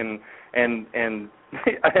took and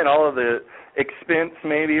all of the expense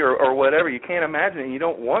maybe or whatever. You can't imagine it. You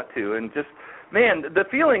don't want to. And just, man, the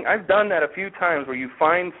feeling, I've done that a few times where you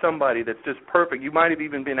find somebody that's just perfect. You might have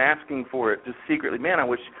even been asking for it just secretly. Man, I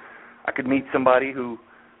wish I could meet somebody who,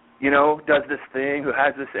 does this thing, who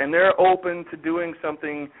has this, and they're open to doing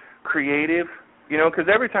something creative, because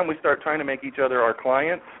every time we start trying to make each other our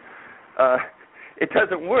clients, it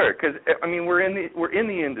doesn't work. Because, we're in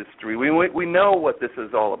the industry. We know what this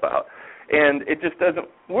is all about. And it just doesn't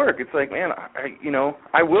work. It's like, man,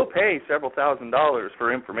 I will pay several $1,000s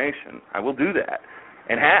for information. I will do that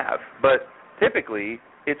and have. But typically,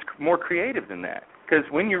 it's more creative than that. Because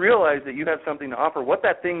when you realize that you have something to offer, what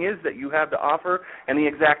that thing is that you have to offer and the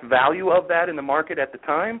exact value of that in the market at the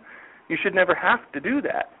time, you should never have to do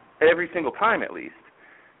that every single time at least.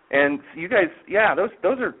 And you guys,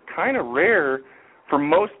 those are kind of rare for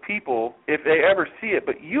most people if they ever see it,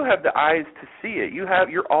 but you have the eyes to see it.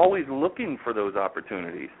 You're always looking for those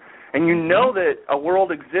opportunities. And you know that a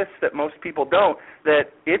world exists that most people don't, that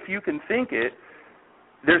if you can think it,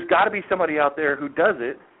 there's got to be somebody out there who does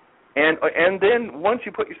it. And then once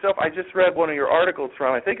you put yourself, I just read one of your articles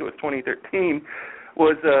from, I think it was 2013,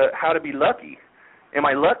 was how to be lucky. Am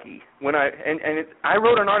I lucky? I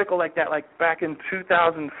wrote an article like that back in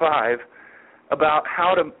 2005 about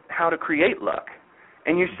how to create luck.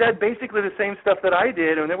 And you said basically the same stuff that I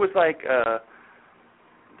did, and it was 8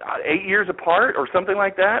 years apart or something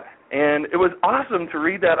like that. And it was awesome to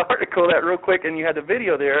read that article that real quick, and you had the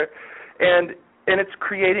video there. And it's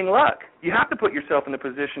creating luck. You have to put yourself in the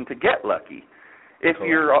position to get lucky. If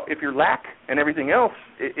you're lack and everything else,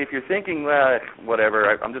 if you're thinking,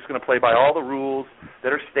 whatever, I'm just going to play by all the rules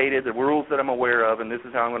that are stated, the rules that I'm aware of, and this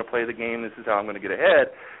is how I'm going to play the game, this is how I'm going to get ahead,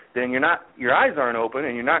 then your eyes aren't open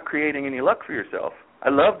and you're not creating any luck for yourself. I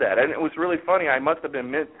love that. And it was really funny. I must have been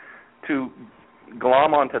meant to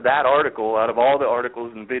glom onto that article out of all the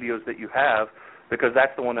articles and videos that you have, because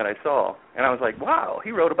that's the one that I saw. And I was like, wow,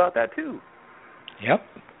 he wrote about that too. Yep,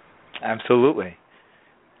 absolutely.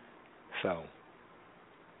 So.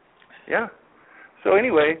 Yeah. So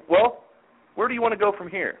anyway, well, where do you want to go from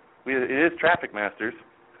here? It is Traffic Masters.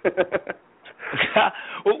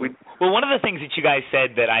 Well, one of the things that you guys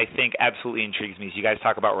said that I think absolutely intrigues me is you guys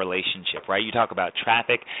talk about relationship, right? You talk about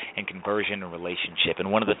traffic and conversion and relationship.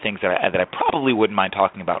 And one of the things that I probably wouldn't mind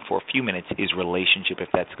talking about for a few minutes is relationship, if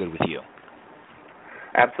that's good with you.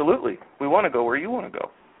 Absolutely. We want to go where you want to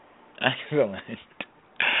go. Excellent.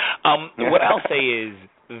 What I'll say is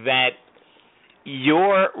that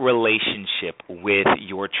your relationship with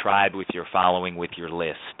your tribe, with your following, with your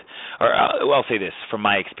list, I'll say this from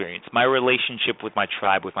my experience, my relationship with my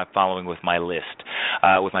tribe, with my following, with my list,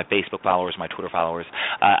 with my Facebook followers, my Twitter followers,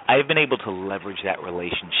 I've been able to leverage that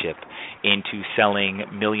relationship into selling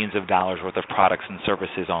millions of dollars worth of products and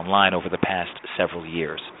services online over the past several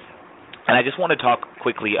years. And I just want to talk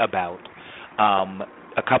quickly about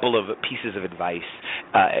a couple of pieces of advice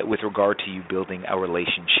with regard to you building a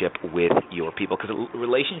relationship with your people. Because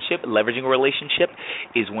leveraging a relationship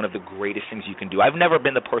is one of the greatest things you can do. I've never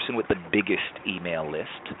been the person with the biggest email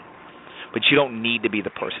list, but you don't need to be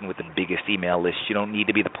the person with the biggest email list. You don't need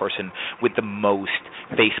to be the person with the most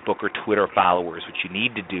Facebook or Twitter followers. What you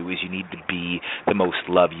need to do is you need to be the most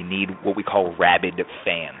loved. You need what we call rabid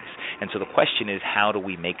fans. And so the question is, how do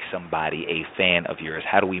we make somebody a fan of yours?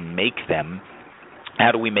 How do we make them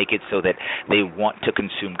How do we make it so that they want to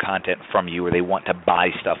consume content from you, or they want to buy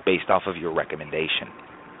stuff based off of your recommendation,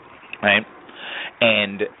 right?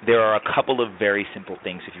 And there are a couple of very simple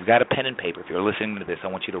things. If you've got a pen and paper, if you're listening to this, I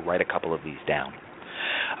want you to write a couple of these down.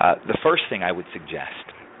 The first thing I would suggest,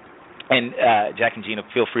 and Jack and Gina,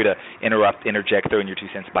 feel free to interject, throw in your 2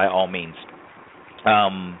 cents by all means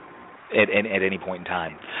at any point in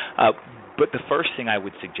time. But the first thing I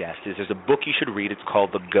would suggest is there's a book you should read. It's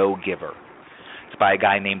called The Go-Giver. It's by a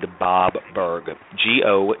guy named Bob Burg,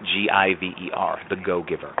 Gogiver, The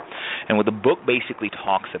Go-Giver. And what the book basically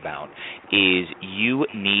talks about is you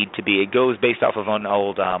need to be, it goes based off of an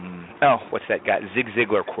old, what's that guy, Zig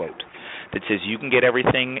Ziglar quote that says you can get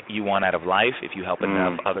everything you want out of life if you help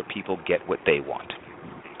enough other people get what they want.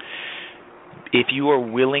 If you are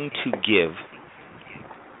willing to give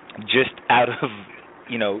just out of,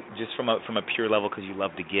 just from a pure level because you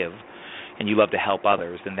love to give and you love to help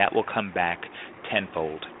others, then that will come back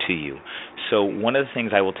tenfold to you. So one of the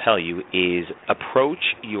things I will tell you is approach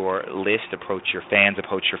your list, approach your fans,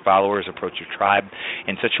 approach your followers, approach your tribe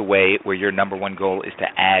in such a way where your number one goal is to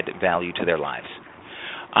add value to their lives.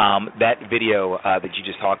 That video that you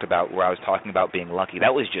just talked about where I was talking about being lucky,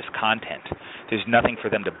 that was just content. There's nothing for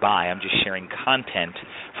them to buy. I'm just sharing content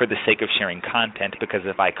for the sake of sharing content, because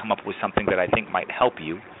if I come up with something that I think might help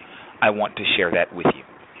you, I want to share that with you.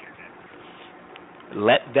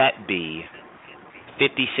 Let that be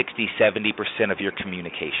 50, 60, 70% of your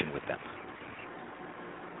communication with them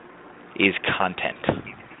is content.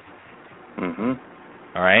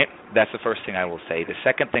 All right? That's the first thing I will say. The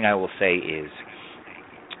second thing I will say is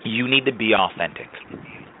you need to be authentic.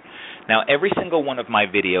 Now, every single one of my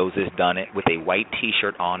videos is done with a white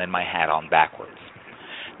T-shirt on and my hat on backwards.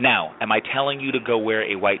 Now, am I telling you to go wear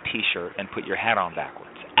a white T-shirt and put your hat on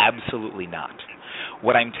backwards? Absolutely not.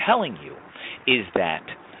 What I'm telling you is that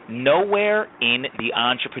nowhere in the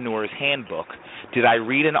Entrepreneur's Handbook did I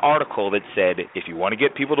read an article that said, if you want to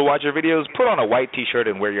get people to watch your videos, put on a white T-shirt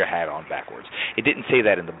and wear your hat on backwards. It didn't say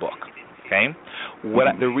that in the book. Okay?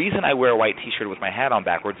 The reason I wear a white T-shirt with my hat on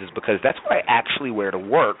backwards is because that's what I actually wear to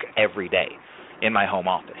work every day in my home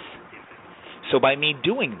office. So by me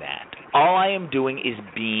doing that, all I am doing is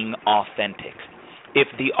being authentic. If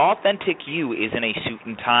the authentic you is in a suit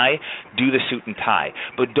and tie, do the suit and tie.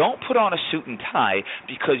 But don't put on a suit and tie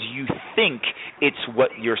because you think it's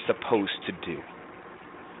what you're supposed to do.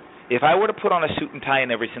 If I were to put on a suit and tie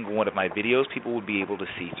in every single one of my videos, people would be able to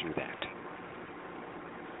see through that.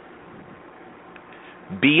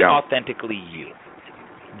 Be authentically you.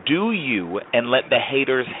 Do you, and let the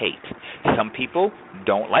haters hate. Some people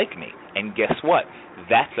don't like me, and guess what?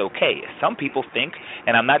 That's okay. Some people think,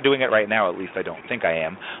 and I'm not doing it right now, at least I don't think I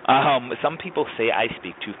am, some people say I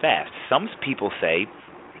speak too fast. Some people say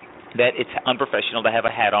that it's unprofessional to have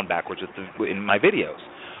a hat on backwards in my videos.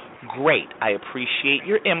 Great. I appreciate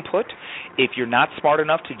your input. If you're not smart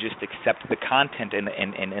enough to just accept the content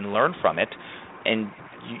and learn from it, and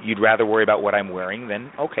you'd rather worry about what I'm wearing,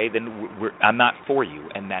 then okay, then I'm not for you,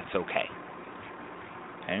 and that's okay.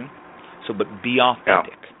 Okay? So, but be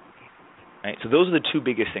authentic. Yeah. Right? So those are the two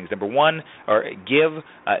biggest things. Number one, or give.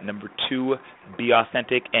 Number two, be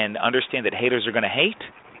authentic, and understand that haters are going to hate,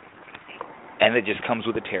 and it just comes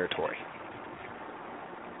with the territory.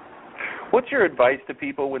 What's your advice to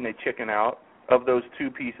people when they chicken out of those two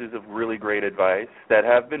pieces of really great advice that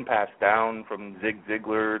have been passed down from Zig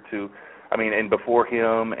Ziglar to, and before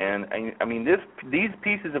him, and these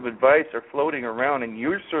pieces of advice are floating around, and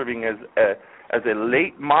you're serving as a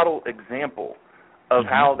late model example of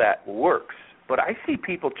how that works. But I see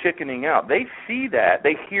people chickening out. They see that.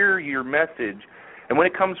 They hear your message. And when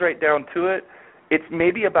it comes right down to it, it's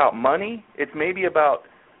maybe about money. It's maybe about,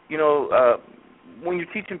 when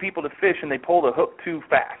you're teaching people to fish and they pull the hook too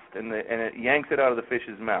fast and it yanks it out of the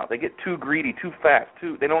fish's mouth. They get too greedy, too fast,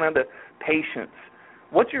 they don't have the patience.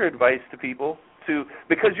 What's your advice to people?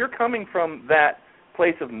 Because you're coming from that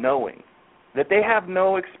place of knowing that they have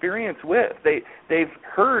no experience with. They've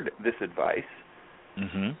heard this advice.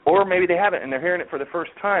 Or maybe they haven't, and they're hearing it for the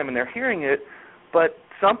first time, and they're hearing it, but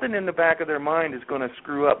something in the back of their mind is going to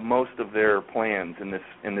screw up most of their plans in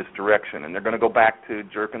this direction, and they're going to go back to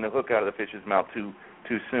jerking the hook out of the fish's mouth too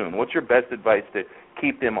soon. What's your best advice to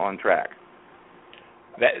keep them on track?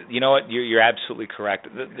 You know what? You're absolutely correct.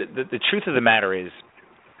 The truth of the matter is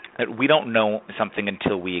that we don't know something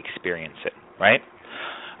until we experience it, right?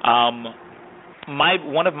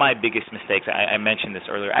 One of my biggest mistakes, I mentioned this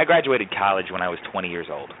earlier, I graduated college when I was 20 years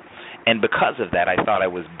old. And because of that, I thought I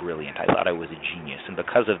was brilliant. I thought I was a genius. And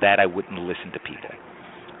because of that, I wouldn't listen to people.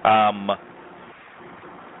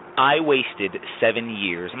 I wasted 7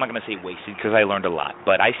 years. I'm not going to say wasted because I learned a lot,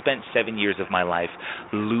 but I spent 7 years of my life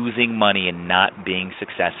losing money and not being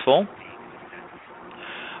successful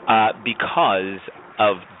because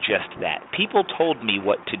of just that. People told me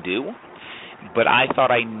what to do, but I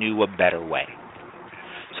thought I knew a better way.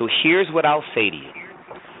 So here's what I'll say to you.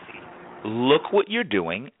 Look what you're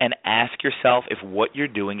doing and ask yourself if what you're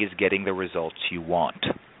doing is getting the results you want.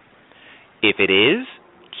 If it is,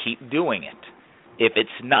 keep doing it. If it's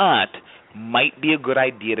not, might be a good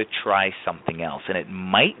idea to try something else. And it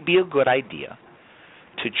might be a good idea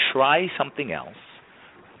to try something else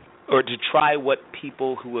or to try what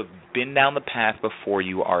people who have been down the path before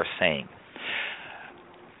you are saying.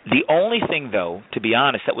 The only thing, though, to be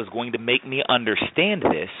honest, that was going to make me understand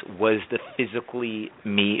this was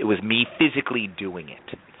It was me physically doing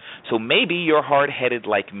it. So maybe you're hard-headed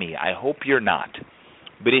like me. I hope you're not.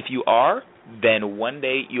 But if you are, then one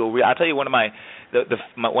day I'll tell you one of my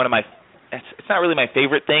it's not really my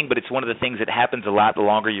favorite thing, but it's one of the things that happens a lot the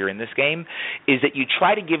longer you're in this game, is that you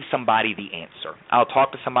try to give somebody the answer. I'll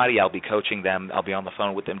talk to somebody, I'll be coaching them, I'll be on the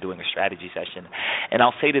phone with them doing a strategy session, and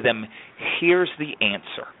I'll say to them, here's the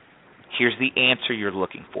answer. Here's the answer you're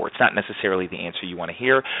looking for. It's not necessarily the answer you want to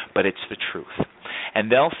hear, but it's the truth. And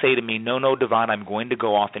they'll say to me, no, Devon, I'm going to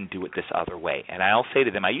go off and do it this other way. And I'll say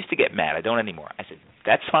to them, I used to get mad. I don't anymore. I said,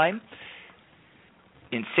 that's fine.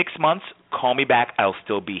 In 6 months, call me back. I'll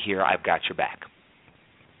still be here. I've got your back.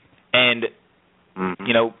 And,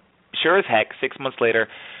 sure as heck, 6 months later,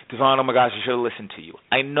 Devon, oh my gosh, I should have listened to you.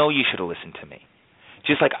 I know you should have listened to me.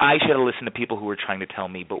 Just like I should have listened to people who were trying to tell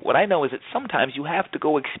me. But what I know is that sometimes you have to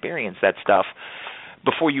go experience that stuff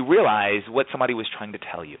before you realize what somebody was trying to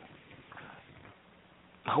tell you.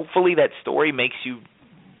 Hopefully that story makes you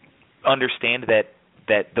understand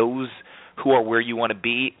that those who are where you want to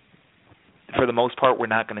be, for the most part, we're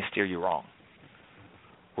not going to steer you wrong.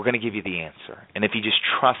 We're going to give you the answer. And if you just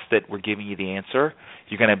trust that we're giving you the answer,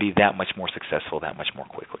 you're going to be that much more successful, that much more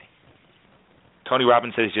quickly. Tony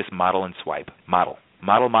Robbins says just model and swipe. Model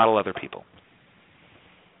other people.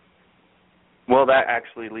 Well, that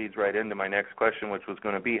actually leads right into my next question, which was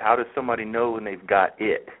going to be, how does somebody know when they've got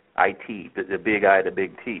it? IT, the big I, the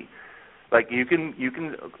big T. Like you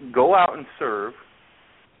can go out and serve,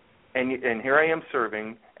 and here I am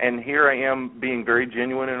serving, and here I am being very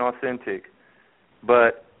genuine and authentic.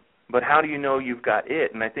 But how do you know you've got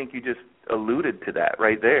it? And I think you just alluded to that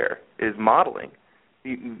right there, is modeling.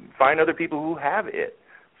 You find other people who have it.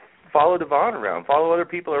 Follow Devon around. Follow other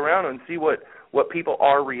people around and see what people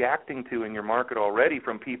are reacting to in your market already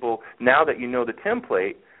from people. Now that you know the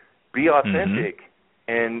template, be authentic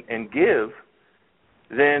and give.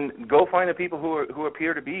 Then go find the people who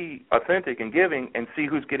appear to be authentic and giving and see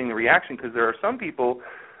who's getting the reaction, because there are some people,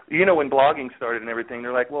 when blogging started and everything,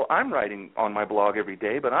 they're like, well, I'm writing on my blog every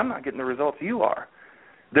day, but I'm not getting the results you are.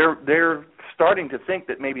 They're starting to think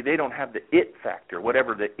that maybe they don't have the it factor,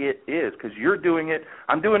 whatever the it is, because you're doing it.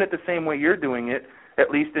 I'm doing it the same way you're doing it, at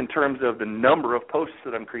least in terms of the number of posts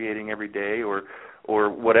that I'm creating every day or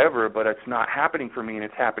whatever, but it's not happening for me and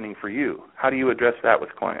it's happening for you. How do you address that with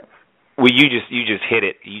clients? Well, you just hit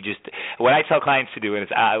it. What I tell clients to do is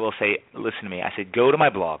I will say, listen to me. I said, go to my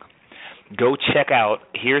blog. Go check out,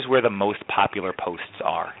 here's where the most popular posts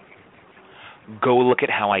are. Go look at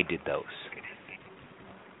how I did those.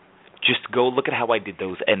 Just go look at how I did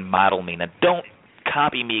those and model me. Now, don't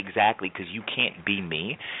copy me exactly, because you can't be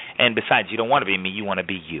me. And besides, you don't want to be me. You want to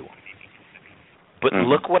be you. But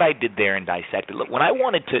look what I did there and dissect it. Look, when I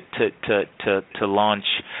wanted to launch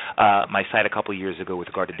my site a couple of years ago with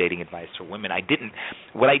regard to dating advice for women,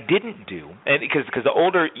 what I didn't do, and because the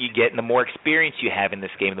older you get and the more experience you have in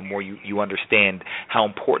this game, the more you understand how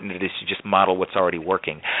important it is to just model what's already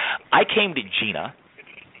working. I came to Gina,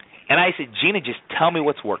 and I said, Gina, just tell me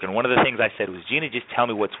what's working. One of the things I said was, Gina, just tell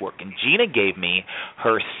me what's working. Gina gave me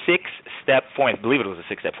her 6-step formula. I believe it was a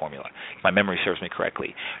 6-step formula, if my memory serves me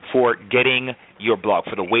correctly, for getting your blog,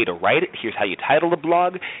 for the way to write it. Here's how you title the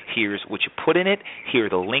blog. Here's what you put in it. Here are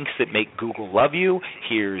the links that make Google love you.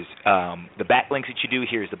 Here's the backlinks that you do.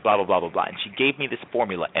 Here's the blah, blah, blah, blah, blah. And she gave me this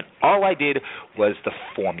formula, and all I did was the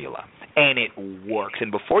formula, and it works.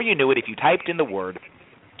 And before you knew it, if you typed in the word,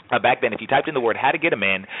 back then, if you typed in the word how to get a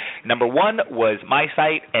man, number 1 was my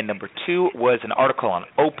site, and number 2 was an article on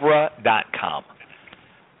Oprah.com.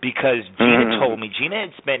 Because Gina told me, Gina had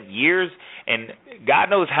spent years and God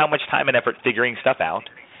knows how much time and effort figuring stuff out,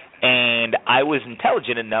 and I was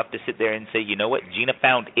intelligent enough to sit there and say, you know what, Gina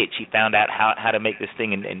found it. She found out how to make this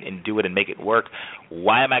thing and do it and make it work.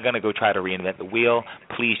 Why am I going to go try to reinvent the wheel?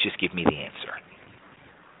 Please just give me the answer.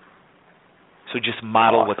 So just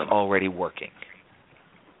model what's already working.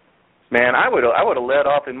 Man, I would have let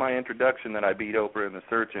off in my introduction that I beat Oprah in the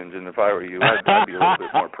search engine if I were you. I'd be a little bit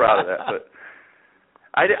more proud of that. But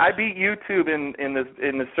I beat YouTube in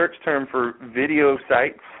the search term for video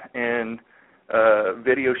sites and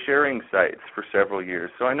video sharing sites for several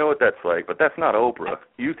years. So I know what that's like. But that's not Oprah.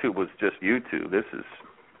 YouTube was just YouTube. This is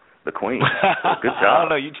the queen. So good job. I don't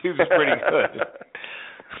know. YouTube is pretty good.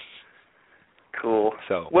 Cool.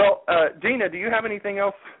 So well, Gina, do you have anything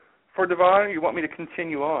else for Devon, or you want me to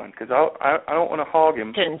continue on? Because I don't want to hog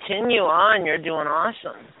him. Continue on. You're doing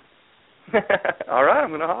awesome. All right, I'm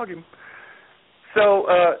going to hog him.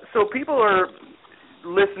 So people are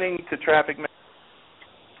listening to Traffic Masters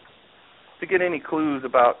to get any clues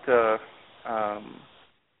about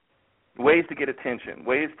ways to get attention,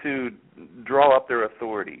 ways to draw up their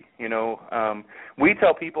authority. You know, we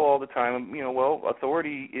tell people all the time, you know, well,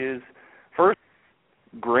 authority is first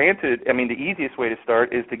granted. I mean, the easiest way to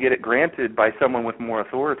start is to get it granted by someone with more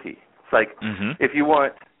authority. It's like if you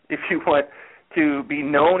want to be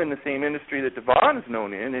known in the same industry that Devon is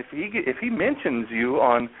known in, if he mentions you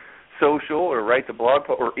on social or writes a blog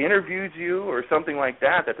post or interviews you or something like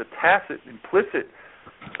that, that's a tacit, implicit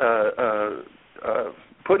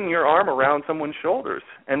putting your arm around someone's shoulders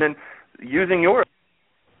and then using your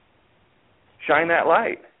shine that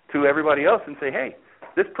light to everybody else and say, hey,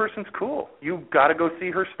 this person's cool. You've got to go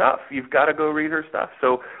see her stuff. You've got to go read her stuff.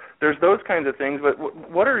 So there's those kinds of things. But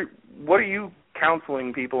what are you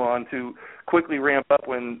counseling people on to quickly ramp up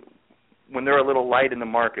when they're a little light in the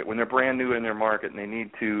market, when they're brand new in their market and they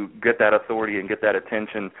need to get that authority and get that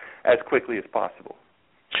attention as quickly as possible?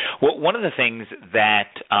 Well, one of the things that,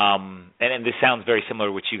 and this sounds very similar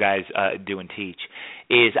to what you guys do and teach,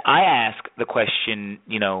 is I ask the question,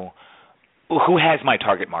 you know, who has my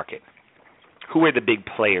target market? Who are the big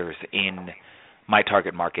players in my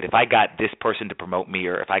target market? If I got this person to promote me,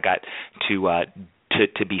 or if I got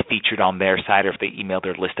to be featured on their site, or if they emailed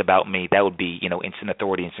their list about me, that would be, you know, instant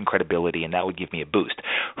authority, instant credibility, and that would give me a boost.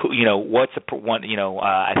 Who, you know, what's the one? You know,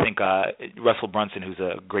 I think Russell Brunson, who's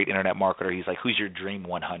a great internet marketer, he's like, who's your dream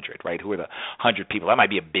 100? Right? Who are the 100 people? That might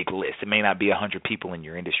be a big list. It may not be 100 people in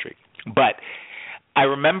your industry, but I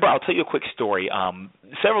remember. I'll tell you a quick story.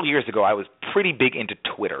 Several years ago, I was pretty big into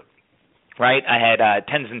Twitter. Right, I had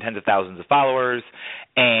tens and tens of thousands of followers,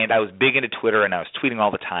 and I was big into Twitter, and I was tweeting all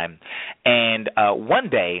the time. And one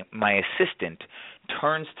day, my assistant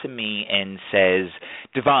turns to me and says,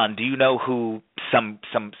 "Devon, do you know who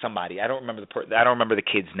somebody? I don't remember the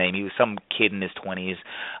kid's name. He was some kid in his 20s.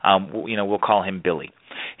 You know, we'll call him Billy."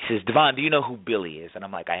 He says, "Devon, do you know who Billy is?" And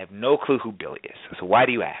I'm like, "I have no clue who Billy is." So why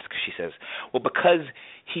do you ask? She says, "Well, because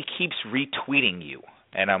he keeps retweeting you."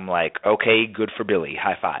 And I'm like, "Okay, good for Billy.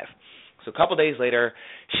 High five." So a couple days later,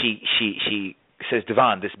 she says,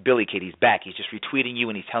 "Devon, this Billy kid, he's back. He's just retweeting you,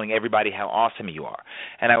 and he's telling everybody how awesome you are."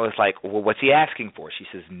 And I was like, "Well, what's he asking for?" She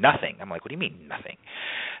says, "Nothing." I'm like, "What do you mean, nothing?"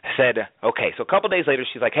 I said, "Okay." So a couple days later,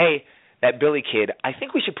 she's like, "Hey, that Billy kid, I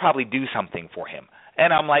think we should probably do something for him."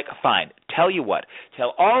 And I'm like, "Fine. Tell you what.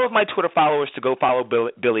 Tell all of my Twitter followers to go follow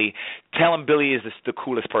Billy. Tell him Billy is the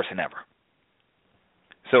coolest person ever."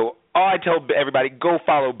 So I tell everybody, go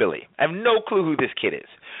follow Billy. I have no clue who this kid is.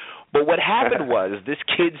 But what happened was this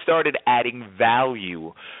kid started adding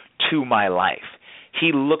value to my life.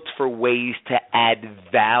 He looked for ways to add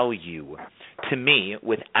value to me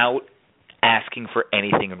without asking for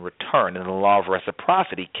anything in return, and the law of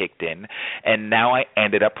reciprocity kicked in, and now I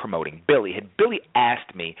ended up promoting Billy. Had Billy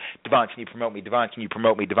asked me, "Devon, can you promote me? Devon, can you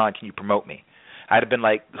promote me? Devon, can you promote me?" I'd have been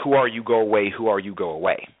like, "Who are you? Go away. Who are you? Go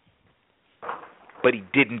away." But he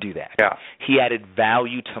didn't do that. Yeah. He added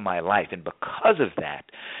value to my life, and because of that,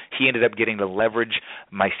 he ended up getting to leverage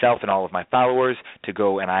myself and all of my followers to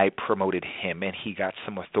go, and I promoted him, and he got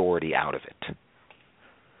some authority out of it.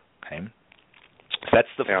 Okay? So that's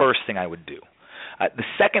the first thing I would do. The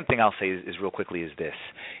second thing I'll say is real quickly is this,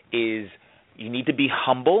 is you need to be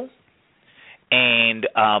humble, and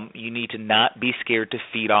you need to not be scared to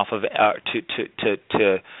feed off of,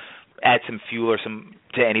 to add some fuel or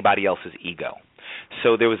to anybody else's ego.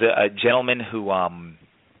 So there was a gentleman who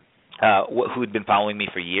had been following me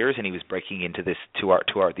for years, and he was breaking into this to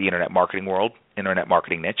the internet marketing world, internet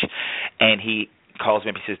marketing niche, and he calls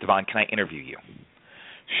me up. He says, "Devon, can I interview you?"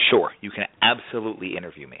 Sure, you can absolutely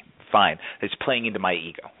interview me. Fine. It's playing into my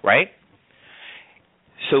ego, right?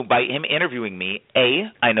 So by him interviewing me, A,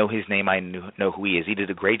 I know his name, I know who he is. He did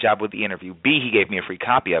a great job with the interview. B, he gave me a free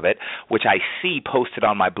copy of it, which I see posted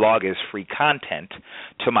on my blog as free content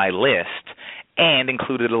to my list, and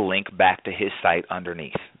included a link back to his site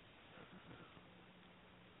underneath.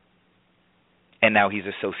 And now he's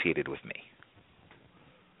associated with me.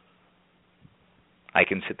 I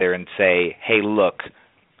can sit there and say, "Hey, look,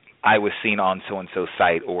 I was seen on so-and-so's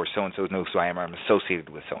site, or so-and-so knows who I am, or I'm associated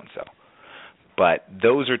with so-and-so. But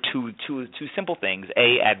those are two simple things.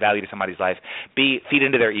 A, add value to somebody's life. B, feed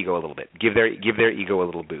into their ego a little bit. Give their ego a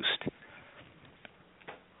little boost.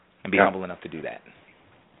 And be humble enough to do that.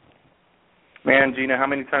 Man, Gina, how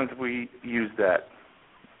many times have we used that?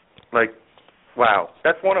 Like, wow.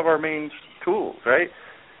 That's one of our main tools, right?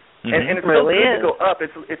 Mm-hmm. And it's really so good to go up.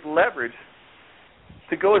 It's leverage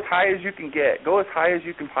to go as high as you can get. Go as high as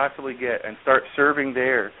you can possibly get and start serving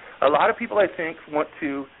there. A lot of people, I think,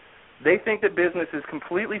 they think that business is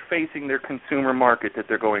completely facing their consumer market that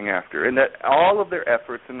they're going after, and that all of their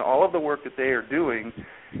efforts and all of the work that they are doing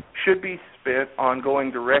should be spent on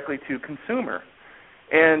going directly to consumer.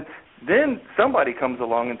 And then somebody comes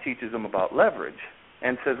along and teaches them about leverage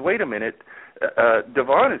and says, wait a minute,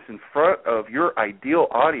 Devon is in front of your ideal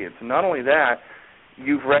audience. And not only that,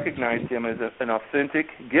 you've recognized him as an authentic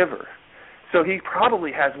giver. So he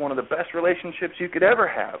probably has one of the best relationships you could ever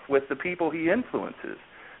have with the people he influences.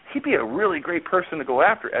 He'd be a really great person to go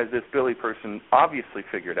after, as this Billy person obviously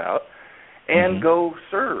figured out, and go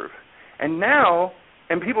serve. And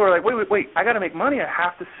people are like, wait, I got to make money. I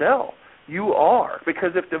have to sell. You are,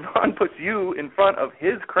 because if Devon puts you in front of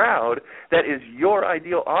his crowd, that is your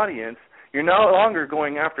ideal audience, you're no longer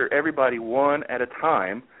going after everybody one at a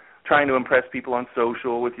time, trying to impress people on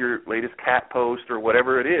social with your latest cat post or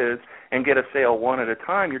whatever it is, and get a sale one at a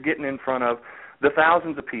time. You're getting in front of the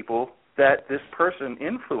thousands of people that this person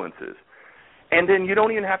influences. And then you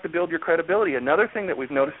don't even have to build your credibility. Another thing that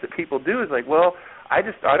we've noticed that people do is like, well, I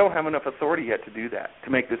don't have enough authority yet to do that,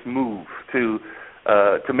 to make this move, to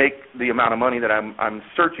make the amount of money that I'm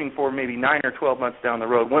searching for maybe 9 or 12 months down the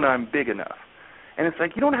road when I'm big enough. And it's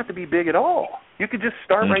like, you don't have to be big at all. You could just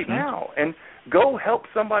start right now and go help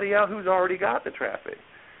somebody out who's already got the traffic,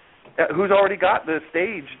 who's already got the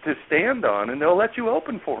stage to stand on, and they'll let you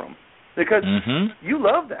open for them. Because you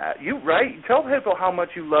love that. Tell people how much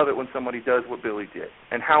you love it when somebody does what Billy did,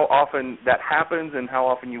 and how often that happens, and how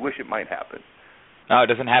often you wish it might happen. No, it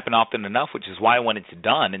doesn't happen often enough, which is why when it's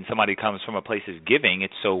done and somebody comes from a place of giving,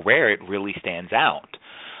 it's so rare it really stands out.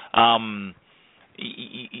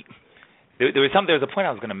 There was a point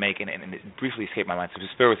I was going to make, and it briefly escaped my mind, so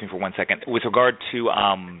just bear with me for 1 second. With regard to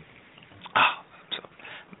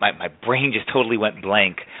my brain just totally went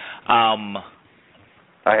blank.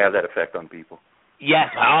 I have that effect on people.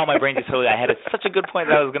 Yes. Oh, my brain just totally. I had such a good point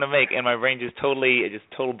that I was going to make, and my brain just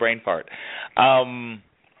total brain fart.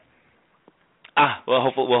 We'll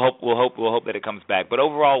hope that it comes back. But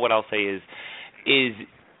overall, what I'll say is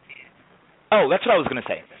that's what I was going to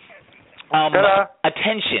say.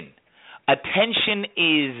 Attention. Attention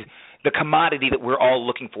is the commodity that we're all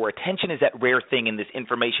looking for. Attention is that rare thing in this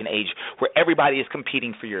information age where everybody is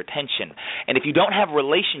competing for your attention. And if you don't have a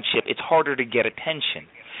relationship, it's harder to get attention.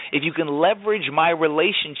 If you can leverage my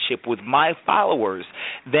relationship with my followers,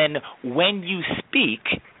 then when you speak,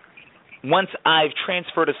 once I've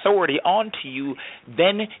transferred authority onto you,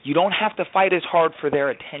 then you don't have to fight as hard for their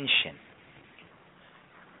attention.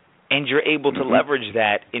 And you're able to leverage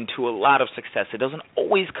that into a lot of success. It doesn't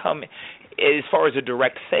always come as far as a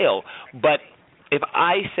direct sale. But if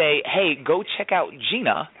I say, hey, go check out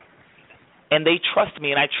Gina, and they trust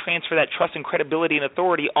me, and I transfer that trust and credibility and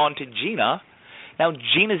authority onto Gina, now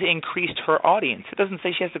Gina's increased her audience. It doesn't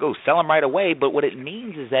say she has to go sell them right away, but what it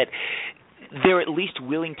means is that they're at least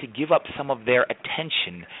willing to give up some of their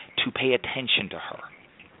attention to pay attention to her,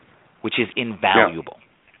 which is invaluable. Yeah.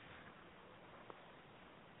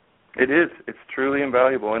 It is. It's truly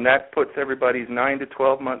invaluable, and that puts everybody's 9 to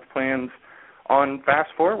 12 month plans on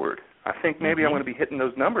fast forward. I think maybe I'm going to be hitting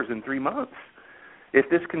those numbers in 3 months if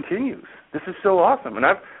this continues. This is so awesome, and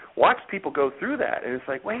I've watched people go through that, and it's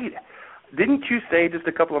like, wait, didn't you say just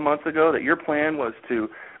a couple of months ago that your plan was to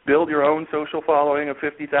build your own social following of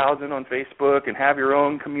 50,000 on Facebook and have your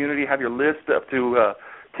own community, have your list up to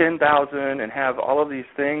 10,000 and have all of these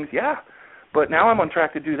things? Yeah, but now I'm on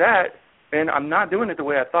track to do that. And I'm not doing it the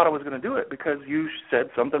way I thought I was going to do it because you said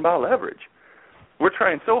something about leverage. We're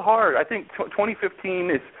trying so hard. I think 2015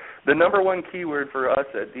 is the number one keyword for us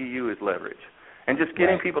at DU is leverage. And just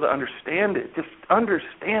getting people to understand it. Just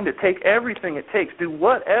understand it. Take everything it takes. Do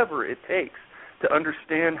whatever it takes to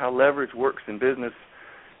understand how leverage works in business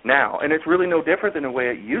now. And it's really no different than the way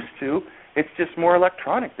it used to. It's just more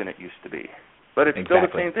electronic than it used to be. But it's still the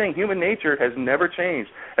same thing. Human nature has never changed.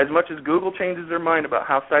 As much as Google changes their mind about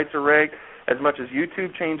how sites are ranked, as much as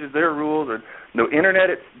YouTube changes their rules, or the Internet,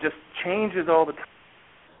 it just changes all the time.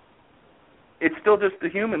 It's still just the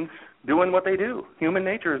humans doing what they do. Human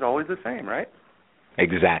nature is always the same, right?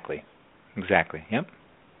 Exactly. Yep.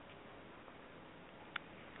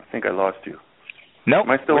 I think I lost you. Nope,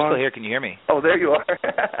 Am I still we're on? still here. Can you hear me? Oh, there you are.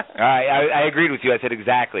 All right, I agreed with you. I said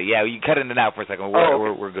exactly. Yeah, you cut in and out for a second.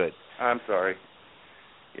 We're good. I'm sorry.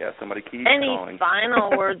 Yeah, somebody keeps calling. Any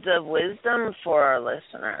final words of wisdom for our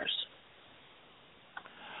listeners?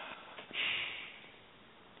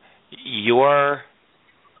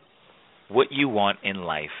 What you want in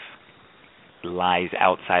life lies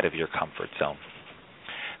outside of your comfort zone.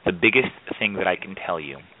 The biggest thing that I can tell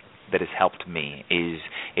you that has helped me is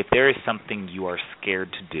if there is something you are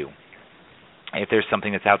scared to do, if there's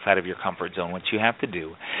something that's outside of your comfort zone, what you have to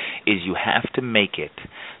do is you have to make it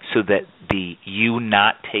so that the you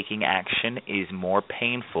not taking action is more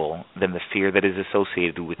painful than the fear that is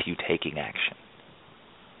associated with you taking action.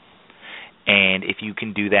 And if you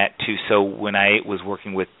can do that too, so when I was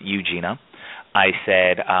working with you, Gina, I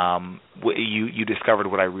said, you discovered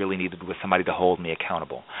what I really needed was somebody to hold me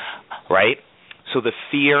accountable, right? So the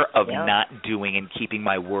fear of not doing and keeping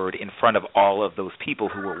my word in front of all of those people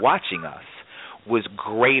who were watching us was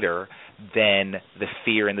greater than the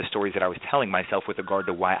fear and the stories that I was telling myself with regard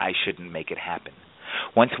to why I shouldn't make it happen.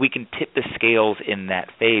 Once we can tip the scales in that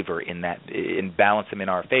favor, and balance them in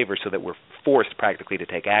our favor so that we're forced practically to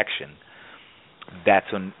take action,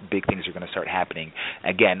 that's when big things are going to start happening.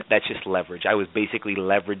 Again, that's just leverage. I was basically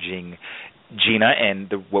leveraging Gina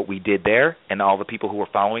and what we did there and all the people who were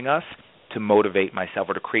following us to motivate myself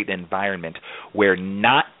or to create an environment where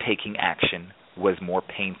not taking action was more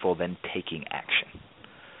painful than taking action.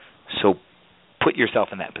 So put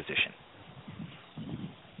yourself in that position.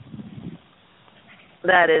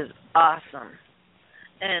 That is awesome.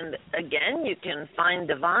 And again, you can find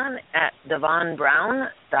Devon at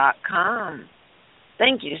devonbrown.com.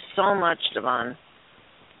 Thank you so much, Devon.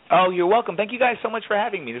 Oh, you're welcome. Thank you guys so much for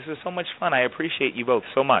having me. This was so much fun. I appreciate you both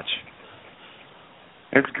so much.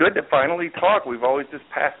 It's good to finally talk. We've always just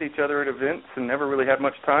passed each other at events and never really had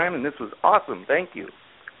much time, and this was awesome. Thank you.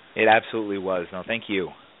 It absolutely was. No, thank you.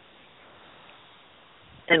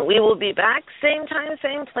 And we will be back same time,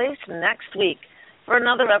 same place next week for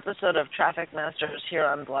another episode of Traffic Masters here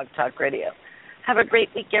on Blog Talk Radio. Have a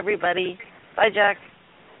great week, everybody. Bye, Jack.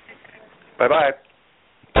 Bye-bye.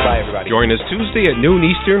 Bye, everybody. Join us Tuesday at noon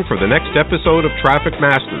Eastern for the next episode of Traffic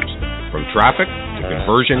Masters, from traffic to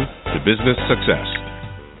conversion to business success.